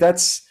 but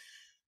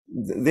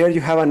there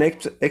you have an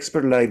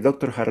expert like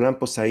Dr. Harlan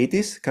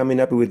Posaitis coming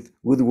up with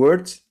good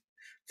words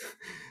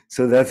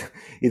so that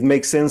it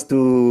makes sense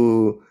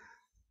to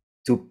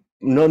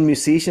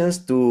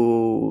non-musicians to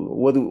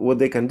what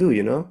they can do,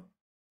 you know?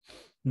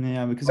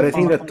 Yeah, because but I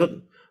think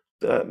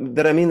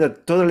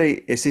that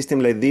totally a system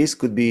like this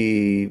could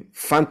be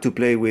fun to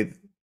play with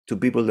to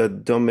people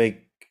that don't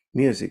make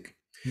music.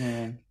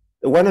 Yeah.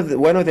 One of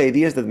the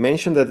ideas that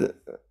mentioned that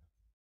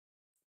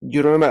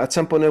you remember at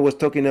some point I was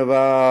talking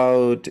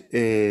about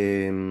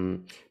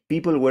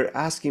people were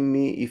asking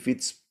me if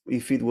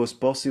it was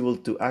possible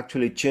to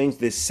actually change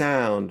the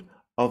sound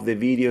of the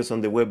videos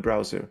on the web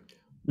browser.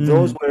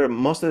 Those were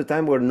most of the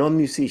time were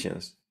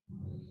non-musicians.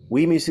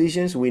 We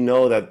musicians, we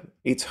know that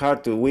it's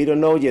hard to, we don't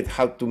know yet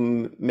how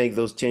to make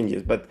those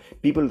changes, but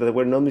people that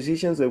were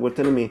non-musicians, they were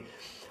telling me,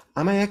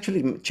 am I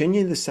actually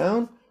changing the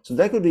sound? So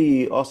that could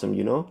be awesome,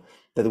 you know,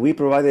 that we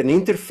provide an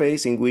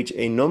interface in which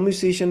a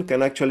non-musician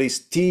can actually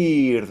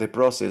steer the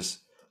process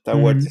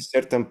towards a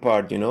certain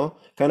part, you know,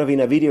 kind of in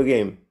a video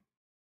game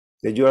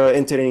that you are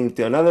entering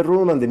into another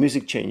room and the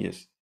music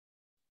changes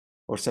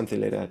or something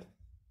like that.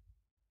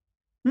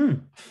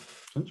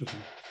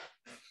 Interesting.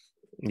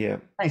 Yeah.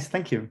 Nice.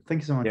 Thank you.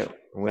 Thank you so much. Yeah.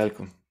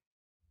 Welcome.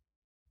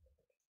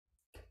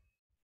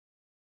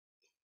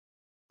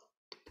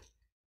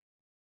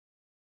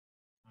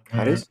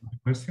 Harris?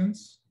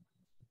 Questions?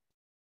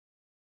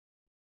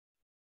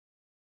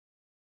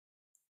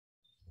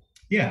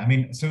 Yeah, I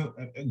mean, so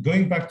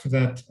going back to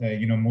that,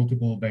 you know,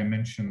 multiple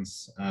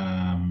dimensions,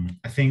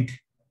 I think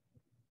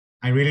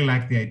I really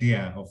like the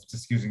idea of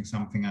just using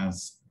something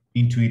as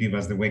intuitive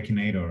as the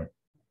Wakinator.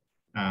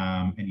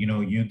 And, you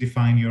know, you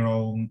define your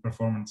own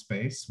performance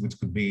space, which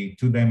could be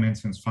 2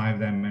 dimensions, 5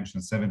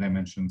 dimensions, 7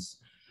 dimensions.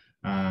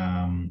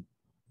 And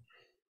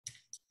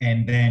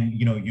then,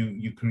 you know,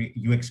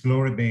 you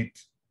explore a bit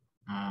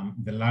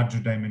the larger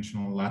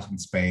dimensional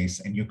latent space,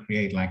 and you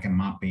create like a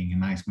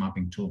nice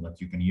mapping tool that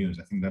you can use.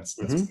 I think that's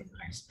pretty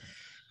nice.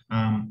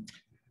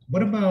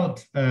 What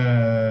about,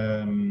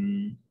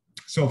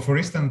 so for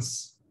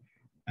instance,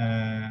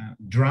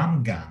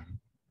 Drum Gun,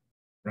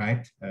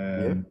 right?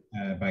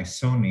 By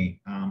Sony,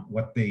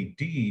 what they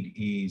did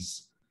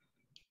is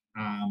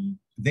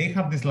they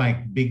have this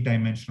like big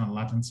dimensional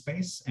latent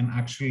space, and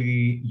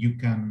actually you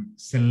can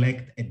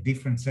select a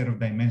different set of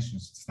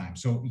dimensions each time.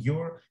 So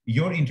your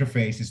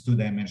interface is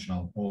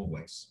 2-dimensional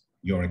always,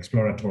 your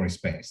exploratory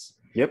space.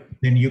 Yep.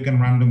 Then you can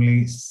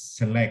randomly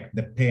select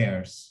the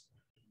pairs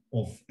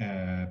of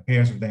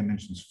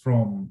dimensions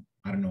from,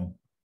 I don't know,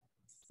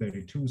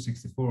 32,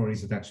 64, or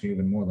is it actually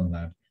even more than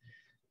that?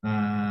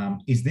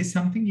 Is this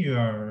something you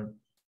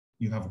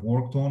have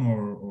worked on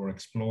or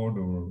explored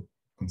or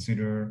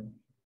considered?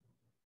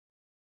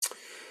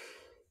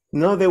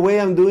 No, the way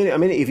I'm doing it, I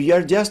mean, if you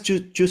are just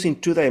choosing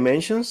 2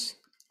 dimensions,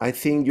 I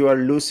think you are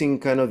losing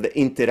kind of the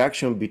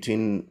interaction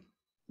between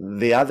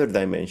the other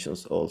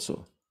dimensions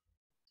also,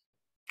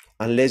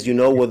 unless you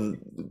know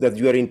that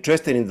you are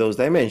interested in those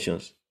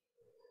dimensions.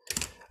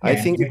 Yeah, I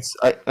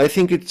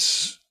think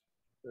it's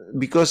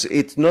because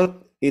it's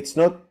not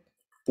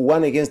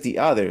one against the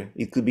other.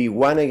 It could be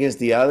one against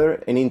the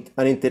other and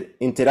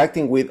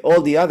interacting with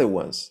all the other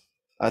ones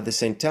at the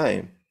same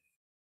time.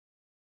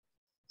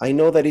 I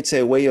know that it's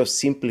a way of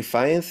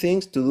simplifying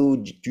things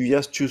you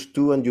just choose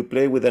 2 and you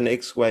play with an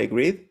XY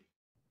grid.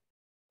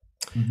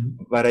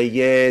 But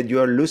yet you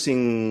are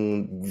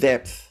losing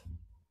depth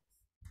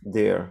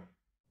there.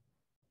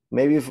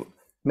 Maybe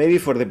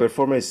for the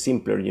performer it's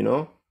simpler, you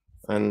know,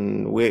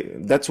 and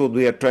that's what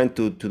we are trying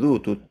to do,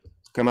 to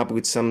come up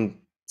with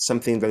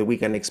something that we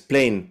can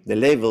explain the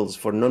labels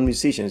for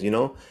non-musicians, you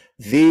know.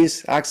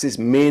 This axis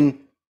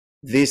mean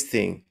this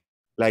thing,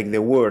 like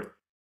the word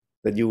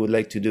that you would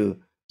like to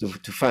do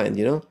to find,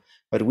 you know,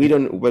 but we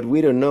don't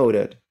know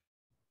that.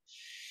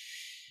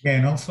 Yeah,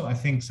 and also I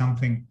think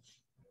something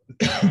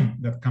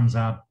that comes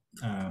up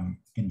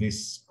in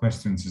these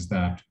questions is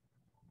that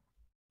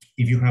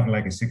if you have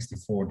like a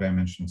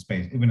 64-dimensional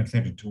space, even a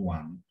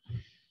 32-one,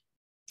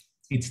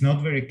 it's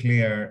not very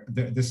clear.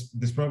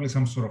 There's probably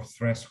some sort of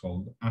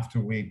threshold after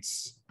which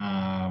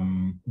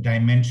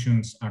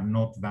dimensions are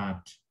not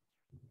that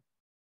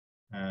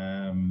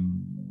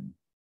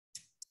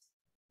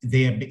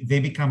they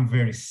become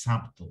very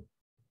subtle.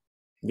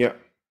 Yeah,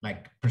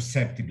 like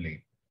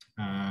perceptually.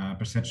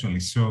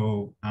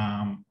 So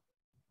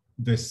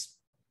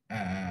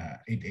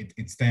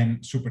it's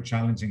then super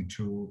challenging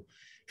to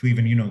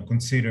even, you know,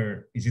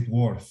 consider, is it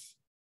worth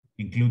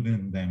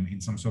including them in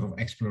some sort of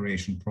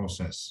exploration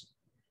process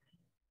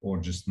or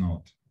just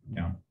not?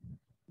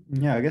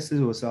 Yeah, I guess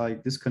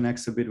this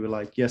connects a bit with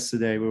like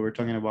yesterday we were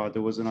talking about,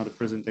 there was another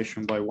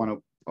presentation by one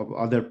of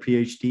other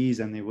PhDs,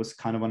 and it was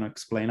kind of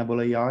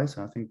unexplainable AI.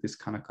 So I think this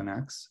kind of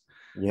connects.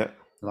 Yeah,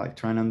 like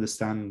trying to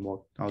understand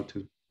how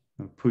to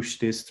push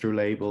this through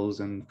labels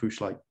and push,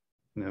 like,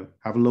 you know,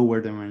 have lower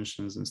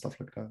dimensions and stuff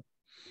like that.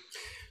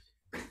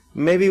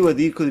 Maybe what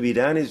it could be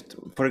done is,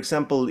 for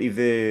example, if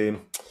the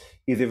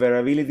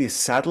variability is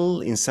subtle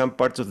in some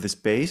parts of the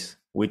space,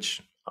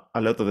 which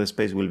a lot of the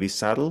space will be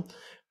subtle,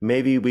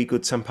 maybe we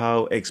could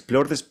somehow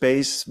explore the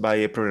space by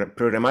a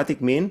programmatic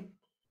mean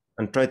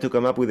and try to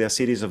come up with a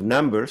series of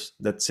numbers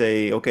that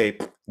say, okay,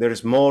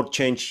 there's more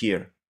change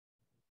here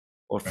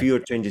or fewer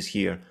changes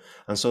here.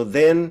 And so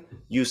then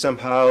you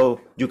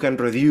can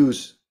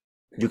reduce,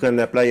 you can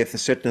apply a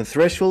certain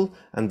threshold,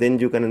 and then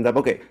you can end up,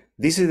 okay,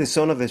 this is the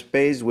zone of the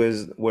space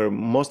where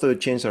most of the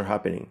changes are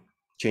happening,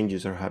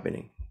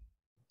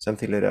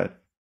 something like that.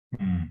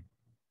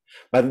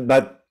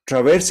 But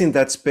traversing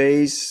that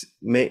space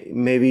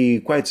may be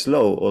quite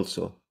slow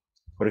also.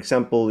 For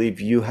example,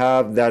 if you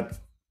have that,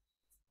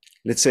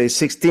 let's say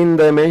 16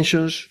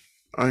 dimensions,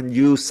 and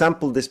you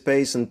sample the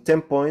space on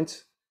 10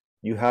 points,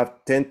 you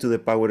have 10 to the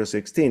power of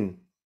 16.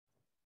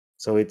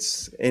 So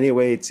it's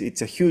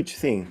a huge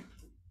thing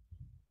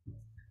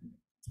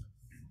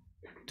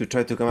to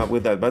try to come up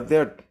with that. But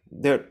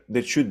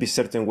there should be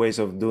certain ways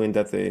of doing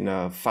that in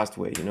a fast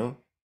way, you know?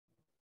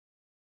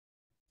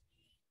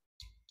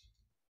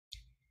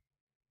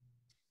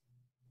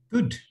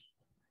 Good.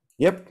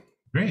 Yep.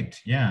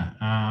 Great. Yeah.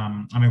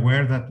 I'm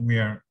aware that we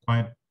are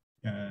quite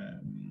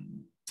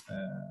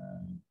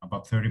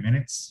about 30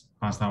 minutes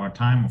past our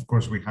time. Of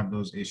course, we had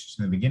those issues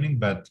in the beginning,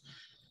 but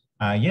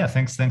yeah,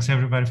 thanks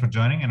everybody for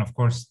joining. And of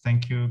course,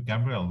 thank you,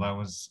 Gabriel. That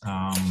was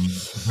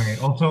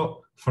great.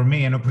 Also, for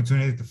me, an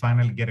opportunity to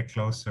finally get a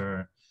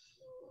closer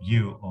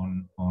view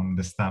on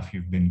the stuff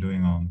you've been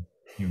doing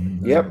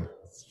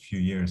this few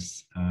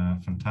years.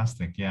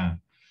 Fantastic. Yeah.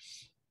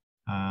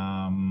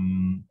 All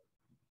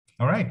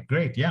right,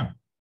 great. Yeah.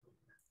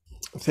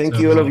 Thank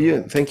you all of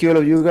you. Thank you all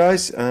of you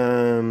guys.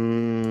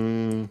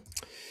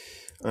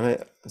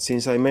 And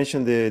since I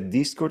mentioned the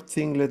Discord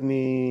thing, let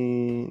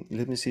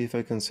me see if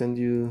I can send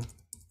you.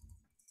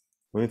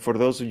 I mean, for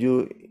those of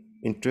you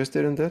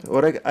interested in that,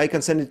 or I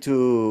can send it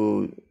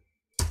to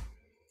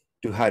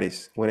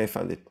Harris when I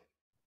found it,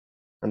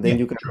 and then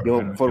you can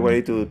forward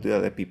it to the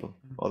other people,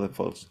 other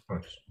folks. Of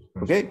course.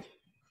 Okay.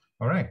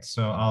 All right.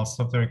 So I'll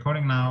stop the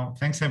recording now.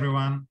 Thanks,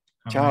 everyone.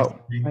 Ciao.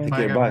 Bye,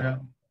 Gabriel.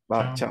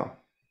 Bye. Ciao.